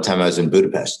remember one time I was in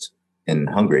Budapest in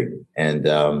Hungary, and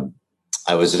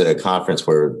I was at a conference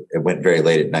where it went very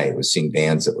late at night. It was seeing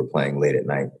bands that were playing late at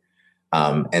night.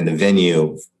 And the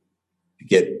venue,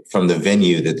 from the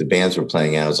venue that the bands were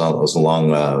playing at, was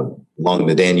along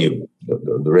the Danube,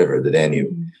 the river, the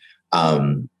Danube. Back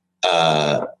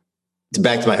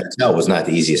to my hotel was not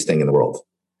the easiest thing in the world.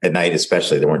 At night,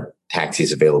 especially, there weren't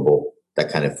taxis available,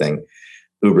 that kind of thing.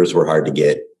 Ubers were hard to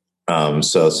get.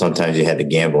 So sometimes you had to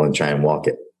gamble and try and walk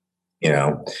it,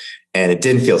 and it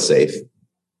didn't feel safe.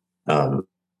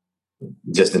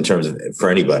 Just in terms of, for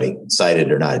anybody,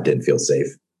 sighted or not, it didn't feel safe,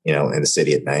 in the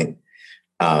city at night.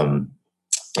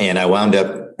 And I wound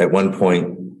up at one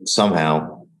point,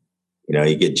 somehow,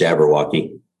 you get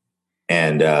Jabberwocky,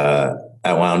 and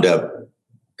I wound up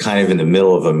kind of in the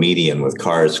middle of a median with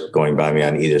cars going by me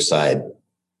on either side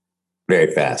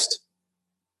very fast.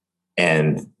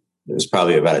 And it was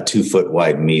probably about a 2-foot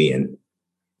wide median.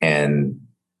 And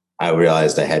I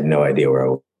realized I had no idea where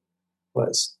I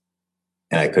was,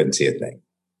 and I couldn't see a thing.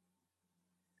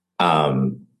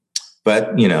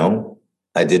 But,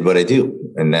 I did what I do.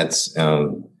 And that's,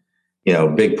 a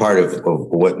big part of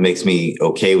what makes me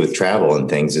okay with travel and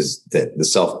things is that the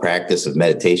self-practice of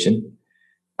meditation,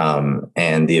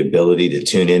 and the ability to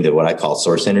tune into what I call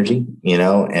source energy,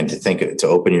 and to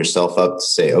open yourself up to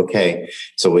say, okay,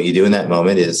 so what you do in that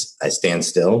moment is I stand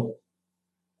still,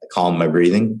 I calm my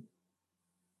breathing,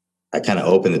 I kind of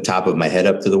open the top of my head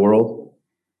up to the world,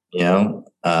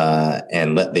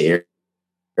 and let the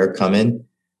air come in.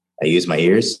 I use my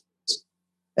ears.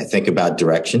 I think about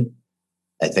direction.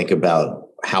 I think about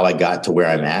how I got to where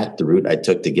I'm at, the route I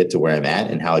took to get to where I'm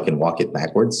at, and how I can walk it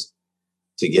backwards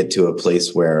to get to a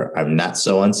place where I'm not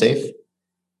so unsafe.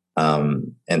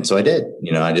 And so I did,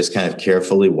 I just kind of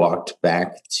carefully walked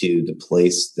back to the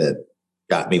place that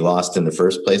got me lost in the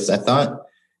first place, I thought.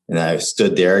 And I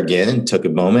stood there again and took a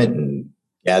moment and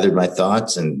gathered my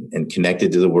thoughts and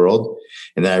connected to the world.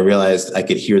 And then I realized I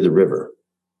could hear the river,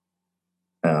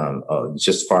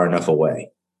 just far enough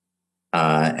away.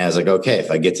 And I was like, okay,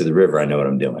 if I get to the river, I know what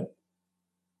I'm doing,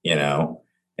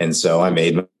 And so I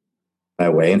made my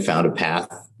way and found a path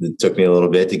that took me a little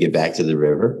bit to get back to the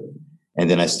river. And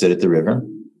then I stood at the river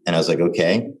and I was like,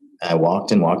 okay. I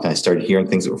walked and walked and I started hearing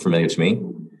things that were familiar to me.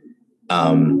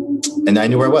 And I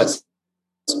knew where I was,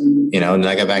 and then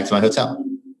I got back to my hotel.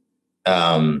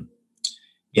 And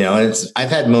I've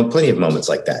had plenty of moments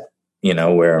like that,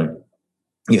 where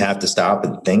you have to stop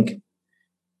and think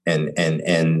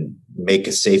and make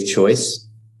a safe choice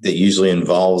that usually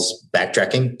involves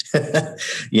backtracking,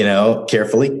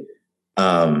 carefully.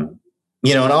 And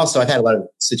also I've had a lot of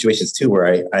situations too,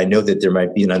 where I know that there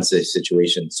might be an unsafe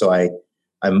situation. So I'm,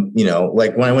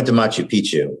 like when I went to Machu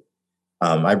Picchu,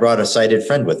 I brought a sighted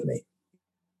friend with me,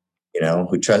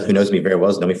 who knows me very well,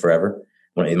 has known me forever.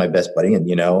 He's my best buddy. And,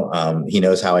 he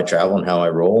knows how I travel and how I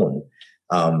roll.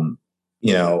 And,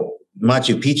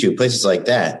 Machu Picchu, places like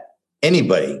that,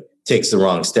 anybody takes the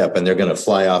wrong step and they're going to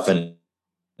fly off in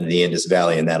the Indus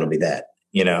Valley and that'll be that,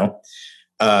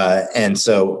 and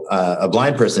so a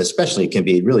blind person especially can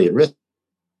be really at risk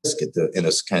in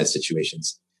those kind of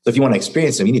situations. So if you want to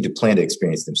experience them, you need to plan to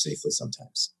experience them safely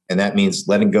sometimes. And that means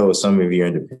letting go of some of your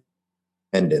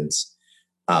independence,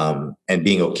 and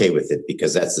being okay with it,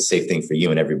 because that's the safe thing for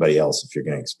you and everybody else if you're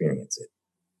going to experience it,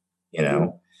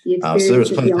 So there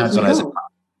was plenty of times when I was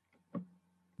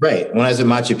when I was at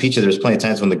Machu Picchu, there was plenty of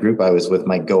times when the group I was with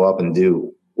might go up and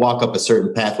walk up a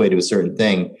certain pathway to a certain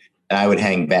thing, and I would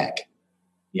hang back,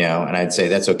 and I'd say,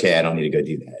 that's okay. I don't need to go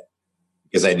do that,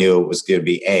 because I knew it was going to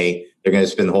be A, they're going to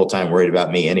spend the whole time worried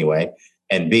about me anyway.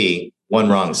 And B, one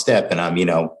wrong step and I'm,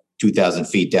 2,000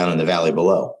 feet down in the valley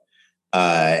below.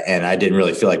 And I didn't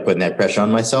really feel like putting that pressure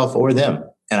on myself or them.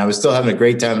 And I was still having a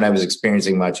great time and I was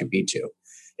experiencing Machu Picchu.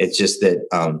 It's just that,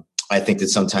 I think that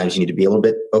sometimes you need to be a little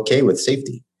bit okay with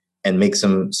safety and make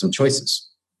some choices,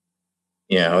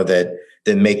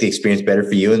 that make the experience better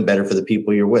for you and better for the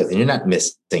people you're with. And you're not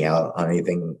missing out on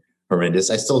anything horrendous.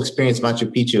 I still experienced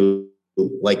Machu Picchu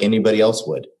like anybody else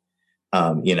would.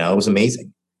 It was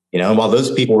amazing. And while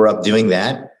those people were up doing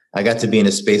that, I got to be in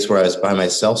a space where I was by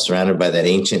myself, surrounded by that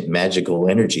ancient magical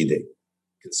energy that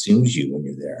consumes you when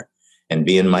you're there, and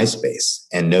be in my space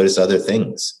and notice other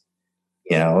things,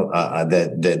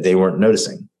 that they weren't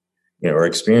noticing, or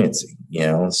experiencing,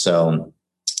 So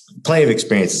plenty of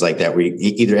experiences like that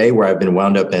where where I've been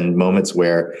wound up in moments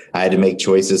where I had to make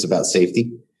choices about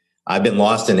safety. I've been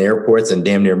lost in airports and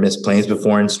damn near missed planes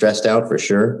before and stressed out for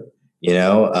sure.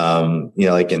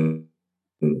 Like in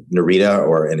Narita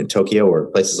or in Tokyo or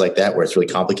places like that where it's really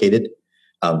complicated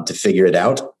to figure it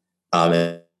out.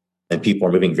 And people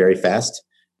are moving very fast.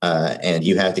 And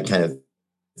you have to kind of,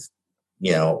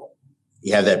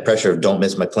 you have that pressure of don't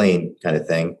miss my plane kind of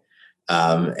thing.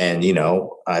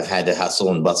 I've had to hustle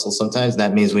and bustle sometimes. And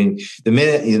that means the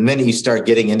minute you start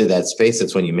getting into that space,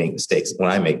 that's when you make mistakes.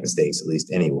 When I make mistakes, at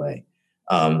least anyway,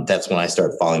 that's when I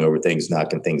start falling over things,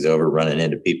 knocking things over, running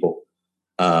into people,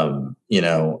 walking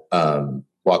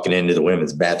into the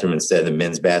women's bathroom instead of the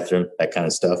men's bathroom, that kind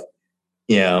of stuff.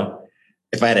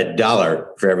 If I had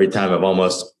 $1 for every time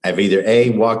I've either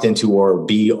A, walked into, or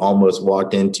B, almost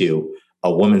walked into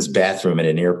a woman's bathroom at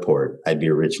an airport, I'd be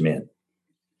a rich man.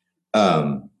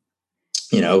 But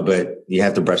you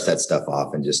have to brush that stuff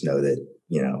off and just know that,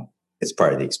 it's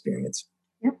part of the experience.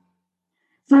 Yep.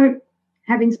 So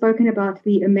having spoken about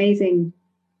the amazing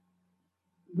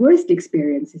worst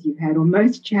experiences you've had or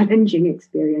most challenging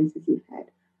experiences you've had,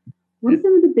 what are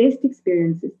some of the best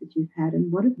experiences that you've had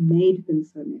and what have made them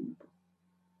so memorable?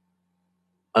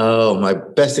 Oh, my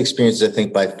best experiences, I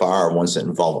think by far, are ones that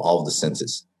involve all of the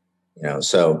senses.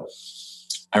 So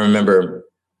I remember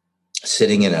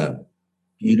sitting in a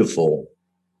beautiful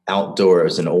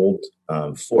outdoors, an old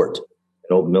fort,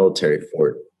 an old military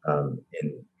fort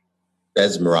in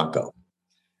Fez, Morocco,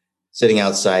 sitting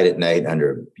outside at night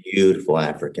under a beautiful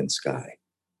African sky,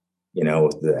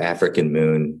 with the African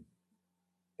moon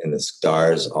and the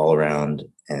stars all around,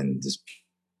 and this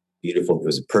beautiful, it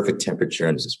was a perfect temperature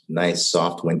and this nice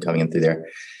soft wind coming in through there.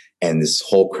 And this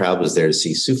whole crowd was there to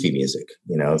see Sufi music,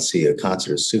 see a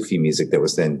concert of Sufi music that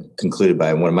was then concluded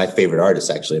by one of my favorite artists,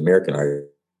 actually American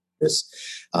artist,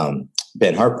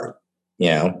 Ben Harper,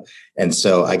 And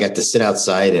so I got to sit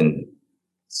outside and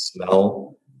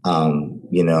smell,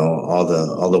 all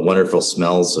the wonderful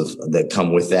smells that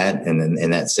come with that. And then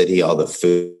in that city, all the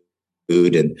food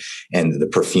and the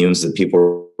perfumes that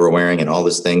people were wearing and all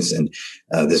these things. And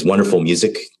this wonderful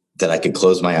music that I could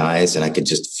close my eyes and I could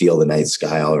just feel the night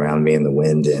sky all around me and the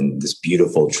wind and this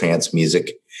beautiful trance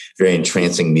music, very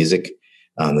entrancing music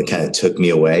that kind of took me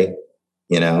away,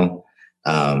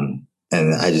 and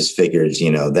I just figured,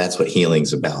 that's what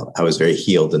healing's about. I was very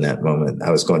healed in that moment.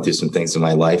 I was going through some things in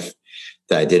my life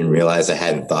that I didn't realize I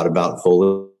hadn't thought about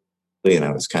fully, and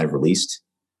I was kind of released.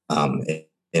 And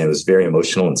it was very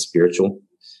emotional and spiritual.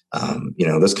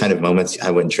 Those kind of moments I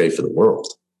wouldn't trade for the world.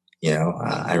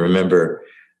 I remember,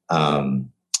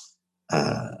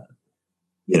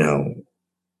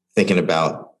 thinking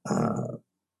about,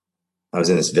 I was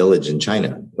in this village in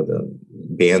China with a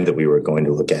band that we were going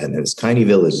to look at, and this tiny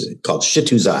village called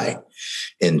Shituzai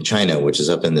in China, which is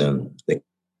up in they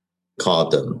call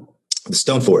it the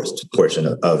stone forest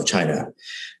portion of China,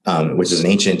 which is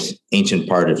an ancient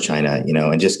part of China,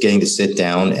 and just getting to sit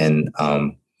down and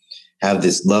have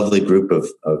this lovely group of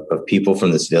people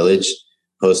from this village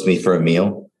host me for a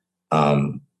meal.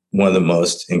 One of the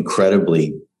most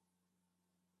incredibly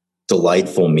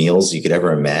delightful meals you could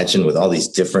ever imagine, with all these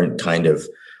different kind of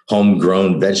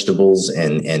homegrown vegetables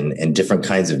and different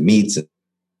kinds of meats and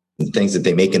things that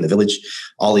they make in the village,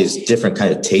 all these different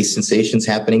kind of taste sensations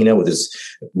happening, with this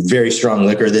very strong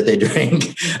liquor that they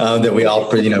drink, that we all,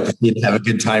 proceed to have a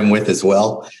good time with as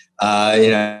well.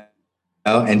 And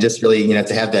just really,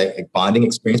 to have that bonding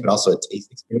experience, but also a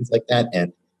taste experience like that,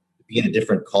 and be in a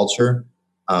different culture,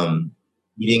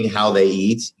 eating how they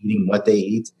eat, eating what they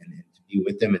eat, and to be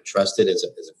with them and trusted as a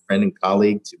friend and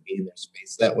colleague to be in their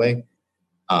space that way,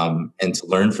 and to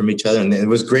learn from each other. And it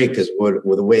was great because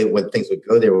the way things would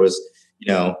go there was,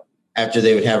 after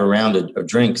they would have a round of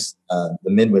drinks, the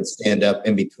men would stand up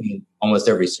in between almost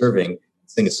every serving and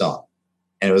sing a song.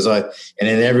 And it was like, and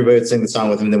then everybody would sing the song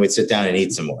with them, and then we'd sit down and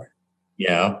eat some more,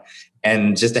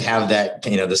 and just to have that,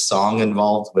 the song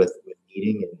involved with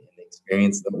eating and the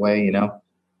experience that way,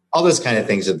 all those kind of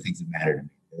things are the things that matter to me.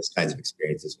 Those kinds of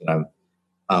experiences when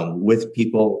I'm with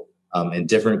people in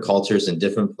different cultures and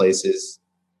different places,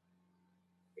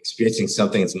 experiencing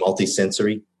something that's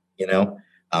multisensory,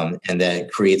 and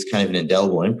that creates kind of an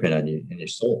indelible imprint on you in your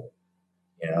soul,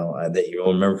 that you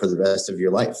will remember for the rest of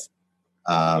your life.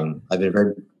 I've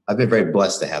been very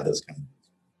blessed to have those kind of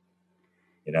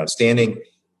things.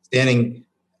 Standing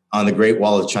on the Great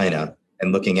Wall of China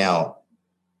and looking out,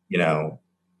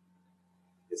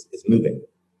 is moving.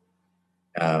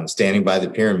 Standing by the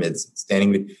pyramids,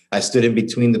 I stood in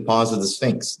between the paws of the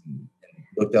Sphinx and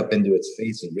looked up into its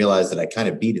face and realized that I kind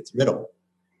of beat its riddle.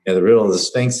 The riddle of the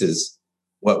Sphinx is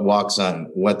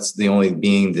what's the only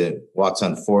being that walks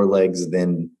on 4 legs,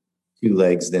 then 2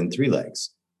 legs, then 3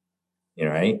 legs.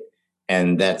 Right?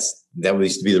 And that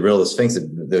used to be the riddle of the Sphinx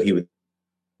that you would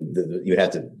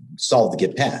have to solve to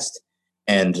get past.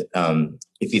 And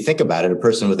if you think about it, a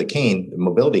person with a cane, a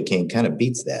mobility cane, kind of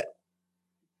beats that.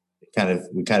 We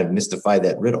kind of mystify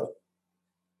that riddle,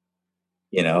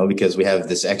 because we have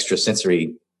this extra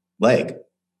sensory leg,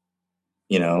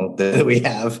 that we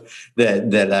have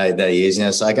that I use.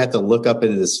 So I got to look up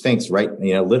into the Sphinx, right,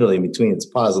 literally in between its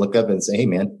paws, look up and say, "Hey,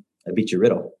 man, I beat your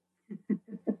riddle."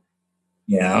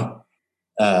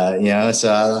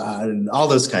 So all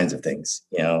those kinds of things,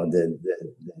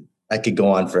 I could go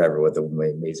on forever with the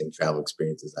amazing travel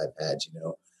experiences I've had,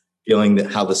 feeling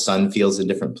how the sun feels in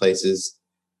different places,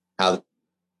 how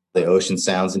the ocean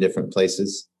sounds in different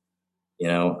places,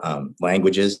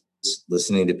 languages,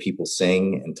 listening to people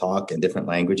sing and talk in different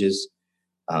languages.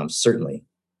 Certainly,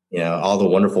 all the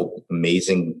wonderful,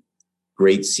 amazing,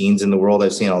 great scenes in the world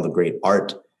I've seen, all the great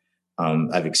art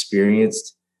I've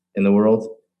experienced in the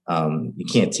world. I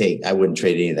wouldn't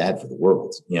trade any of that for the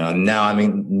world. Now, I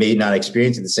may not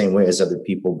experience it the same way as other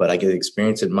people, but I get to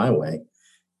experience it my way.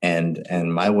 And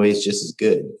my way is just as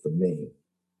good for me.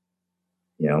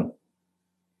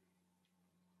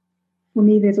 For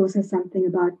me, there's also something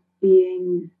about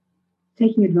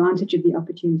taking advantage of the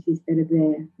opportunities that are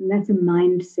there. And that's a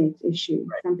mindset issue.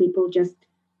 Right. Some people just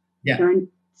don't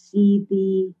see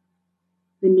the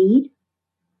need.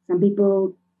 Some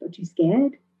people are too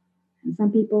scared. And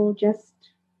some people just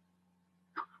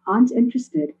aren't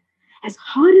interested. As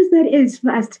hard as that is for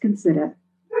us to consider.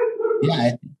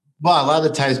 Yeah. Well, a lot of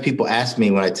the times people ask me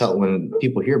when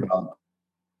people hear about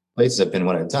places I've been,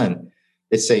 what I've done,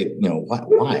 they say,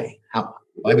 why? How?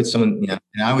 Why would someone, and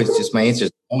my answer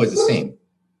is always the same.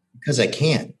 Because I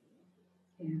can.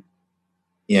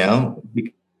 Yeah.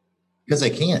 Because I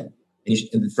can.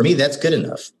 And for me, that's good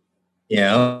enough.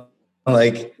 And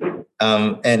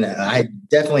I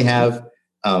definitely have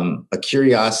a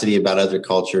curiosity about other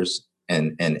cultures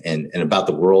and about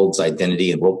the world's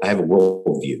identity and I have a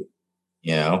worldview,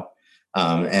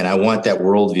 and I want that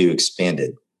worldview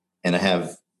expanded. And I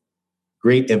have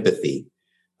great empathy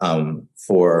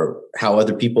for how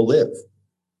other people live,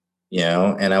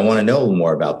 and I want to know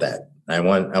more about that. I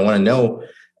want to know,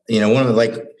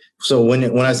 so when I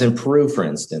was in Peru, for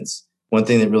instance, one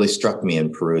thing that really struck me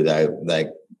in Peru that I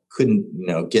couldn't,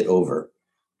 get over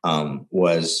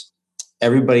was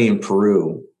everybody in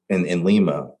Peru in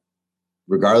Lima,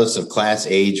 regardless of class,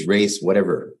 age, race,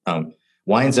 whatever,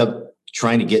 winds up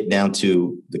trying to get down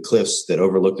to the cliffs that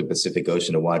overlook the Pacific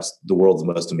Ocean to watch the world's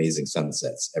most amazing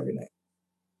sunsets every night.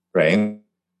 Right.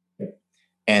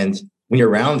 And when you're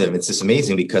around them, it's just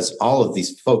amazing because all of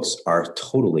these folks are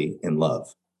totally in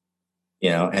love,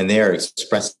 and they are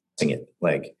expressing it.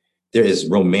 Like there is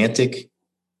romantic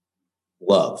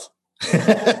love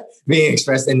being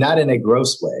expressed, and not in a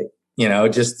gross way,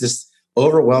 just this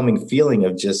overwhelming feeling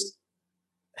of just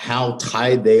how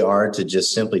tied they are to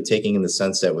just simply taking in the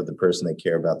sunset with the person they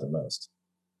care about the most,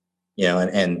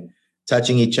 and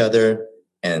touching each other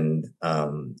and,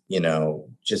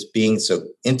 just being so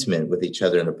intimate with each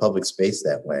other in a public space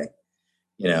that way,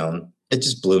 it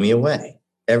just blew me away.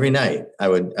 Every night I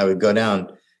would go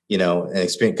down, and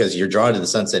experience, because you're drawn to the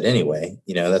sunset anyway,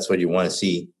 that's what you want to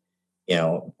see,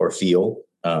 or feel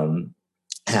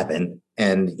happen.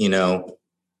 And,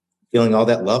 feeling all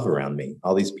that love around me,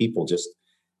 all these people,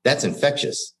 that's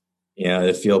infectious,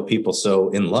 to feel people so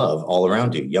in love all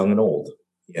around you, young and old,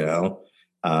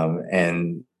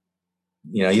 and,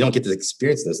 you don't get to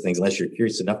experience those things unless you're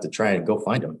curious enough to try and go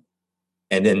find them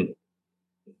and then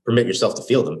permit yourself to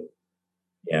feel them,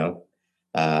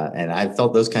 and I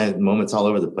felt those kind of moments all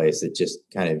over the place that just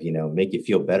kind of, make you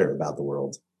feel better about the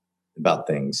world, about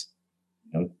things.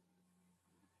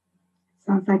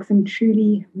 Sounds like some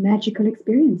truly magical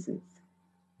experiences.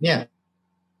 Yeah,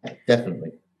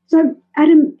 definitely. So,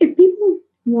 Adam, if people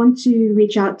want to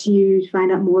reach out to you to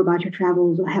find out more about your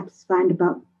travels or perhaps find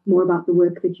more about the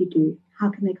work that you do, how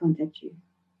can they contact you?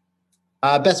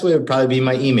 Best way would probably be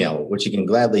my email, which you can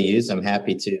gladly use. I'm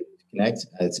happy to connect.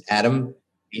 It's Adam,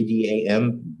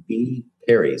 ADAMB,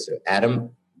 Perry. So Adam,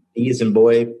 B as in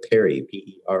boy, Perry,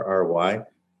 Perry,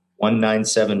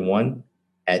 1971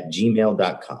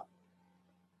 @gmail.com.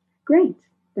 Great.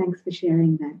 Thanks for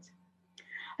sharing that.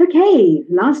 Okay,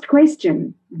 last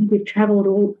question. I think we've traveled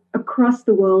all across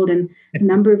the world in a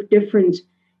number of different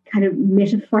kind of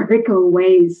metaphorical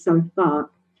ways so far.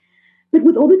 But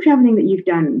with all the traveling that you've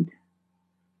done,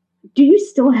 do you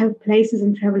still have places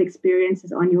and travel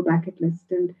experiences on your bucket list?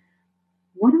 And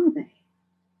what are they?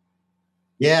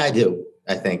 Yeah, I do.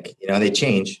 I think, they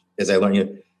change as I learn.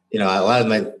 A lot of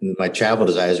my travel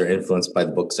desires are influenced by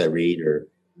the books I read or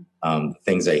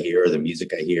things I hear or the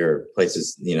music I hear, or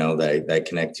places, that I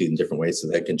connect to in different ways, so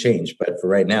that can change. But for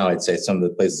right now, I'd say some of the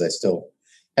places I still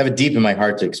have it deep in my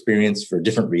heart to experience for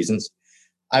different reasons.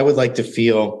 I would like to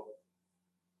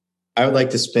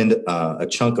spend a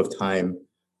chunk of time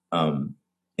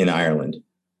in Ireland.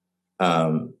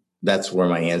 That's where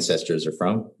my ancestors are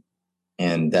from.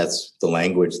 And that's the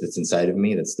language that's inside of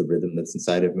me. That's the rhythm that's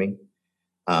inside of me.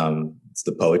 It's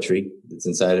the poetry that's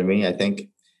inside of me, I think.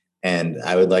 And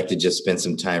I would like to just spend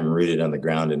some time rooted on the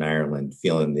ground in Ireland,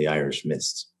 feeling the Irish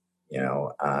mist,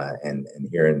 and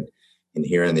hearing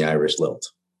the Irish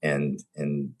lilt, and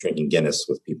drinking Guinness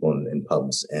with people in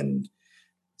pubs, and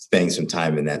spending some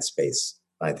time in that space,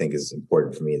 I think is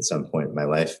important for me at some point in my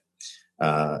life.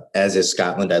 As is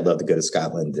Scotland. I'd love to go to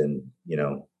Scotland and,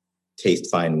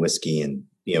 taste fine whiskey and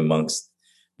be amongst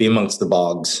the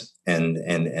bogs and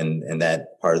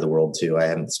that part of the world too. I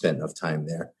haven't spent enough time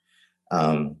there.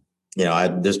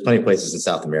 There's plenty of places in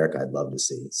South America I'd love to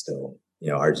see still,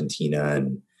 Argentina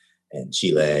and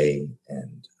Chile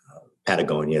and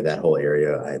Patagonia, that whole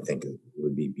area, I think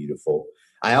would be beautiful.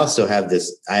 I also have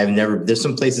there's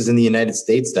some places in the United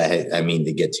States that I mean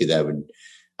to get to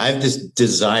I have this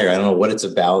desire. I don't know what it's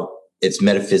about. It's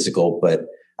metaphysical, but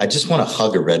I just want to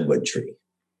hug a redwood tree,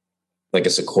 like a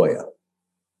sequoia,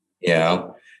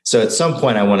 So at some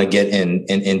point I want to get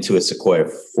into a sequoia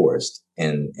forest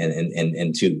and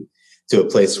to a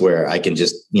place where I can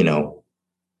just,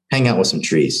 hang out with some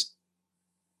trees.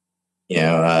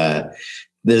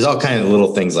 There's all kinds of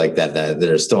little things like that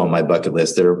are still on my bucket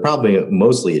list that are probably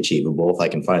mostly achievable if I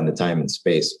can find the time and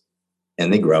space.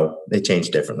 And they grow, they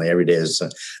change differently. Every day is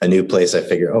a new place. I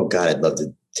figure, oh God, I'd love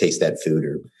to taste that food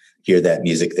or hear that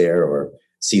music there or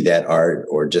see that art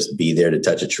or just be there to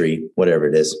touch a tree, whatever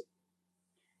it is.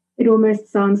 It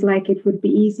almost sounds like it would be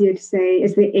easier to say,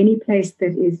 is there any place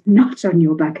that is not on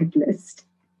your bucket list?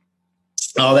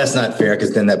 Oh, that's not fair,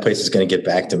 because then that place is going to get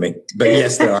back to me. But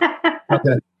yes, there are.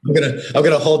 I'm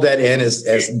gonna hold that in as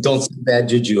don't send bad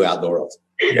juju out in the world.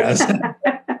 Yes.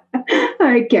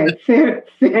 Okay,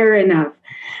 fair enough.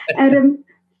 Adam,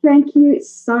 thank you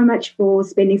so much for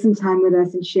spending some time with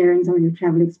us and sharing some of your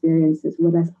travel experiences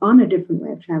with us on A Different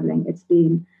Way of Traveling. It's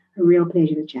been a real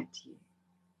pleasure to chat to you.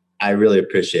 I really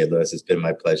appreciate it, Lois. It's been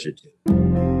my pleasure too.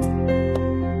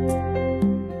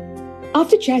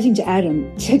 After chatting to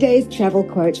Adam, today's travel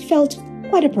quote felt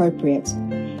quite appropriate.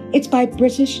 It's by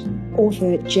British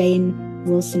author Jane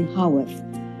Wilson Howarth,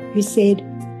 who said,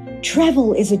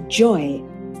 "Travel is a joy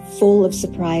full of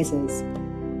surprises.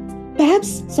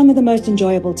 Perhaps some of the most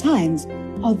enjoyable times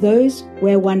are those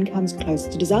where one comes close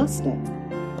to disaster.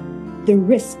 The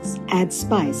risks add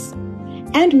spice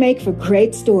and make for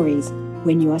great stories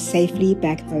when you are safely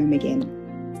back home again."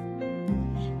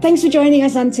 Thanks for joining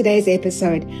us on today's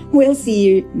episode. We'll see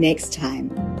you next time.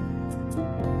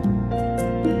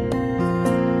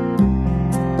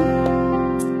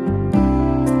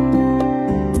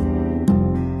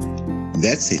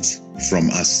 That's it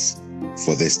from us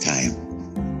for this time.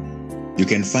 You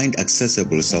can find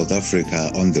Accessible South Africa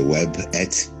on the web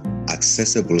at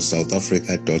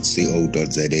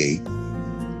accessibleSouthAfrica.co.za,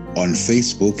 on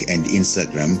Facebook and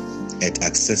Instagram at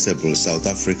Accessible South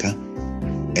Africa,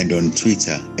 and on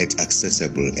Twitter at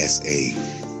AccessibleSA.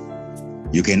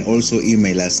 You can also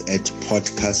email us at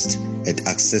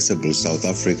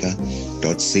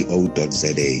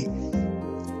podcast@accessibleSouthAfrica.co.za.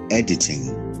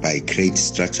 Editing by Craig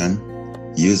Strachan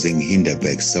using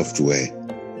Hindenburg software.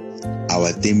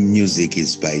 Our theme music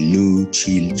is by Lu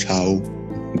Chil Chow,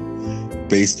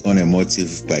 based on a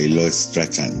motif by Lois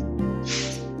Strachan.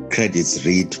 Credits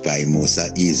read by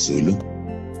Musa E Zulu.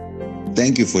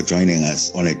 Thank you for joining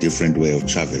us on A Different Way of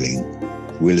Traveling.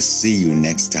 We'll see you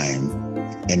next time.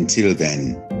 Until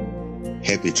then,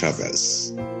 happy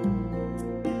travels.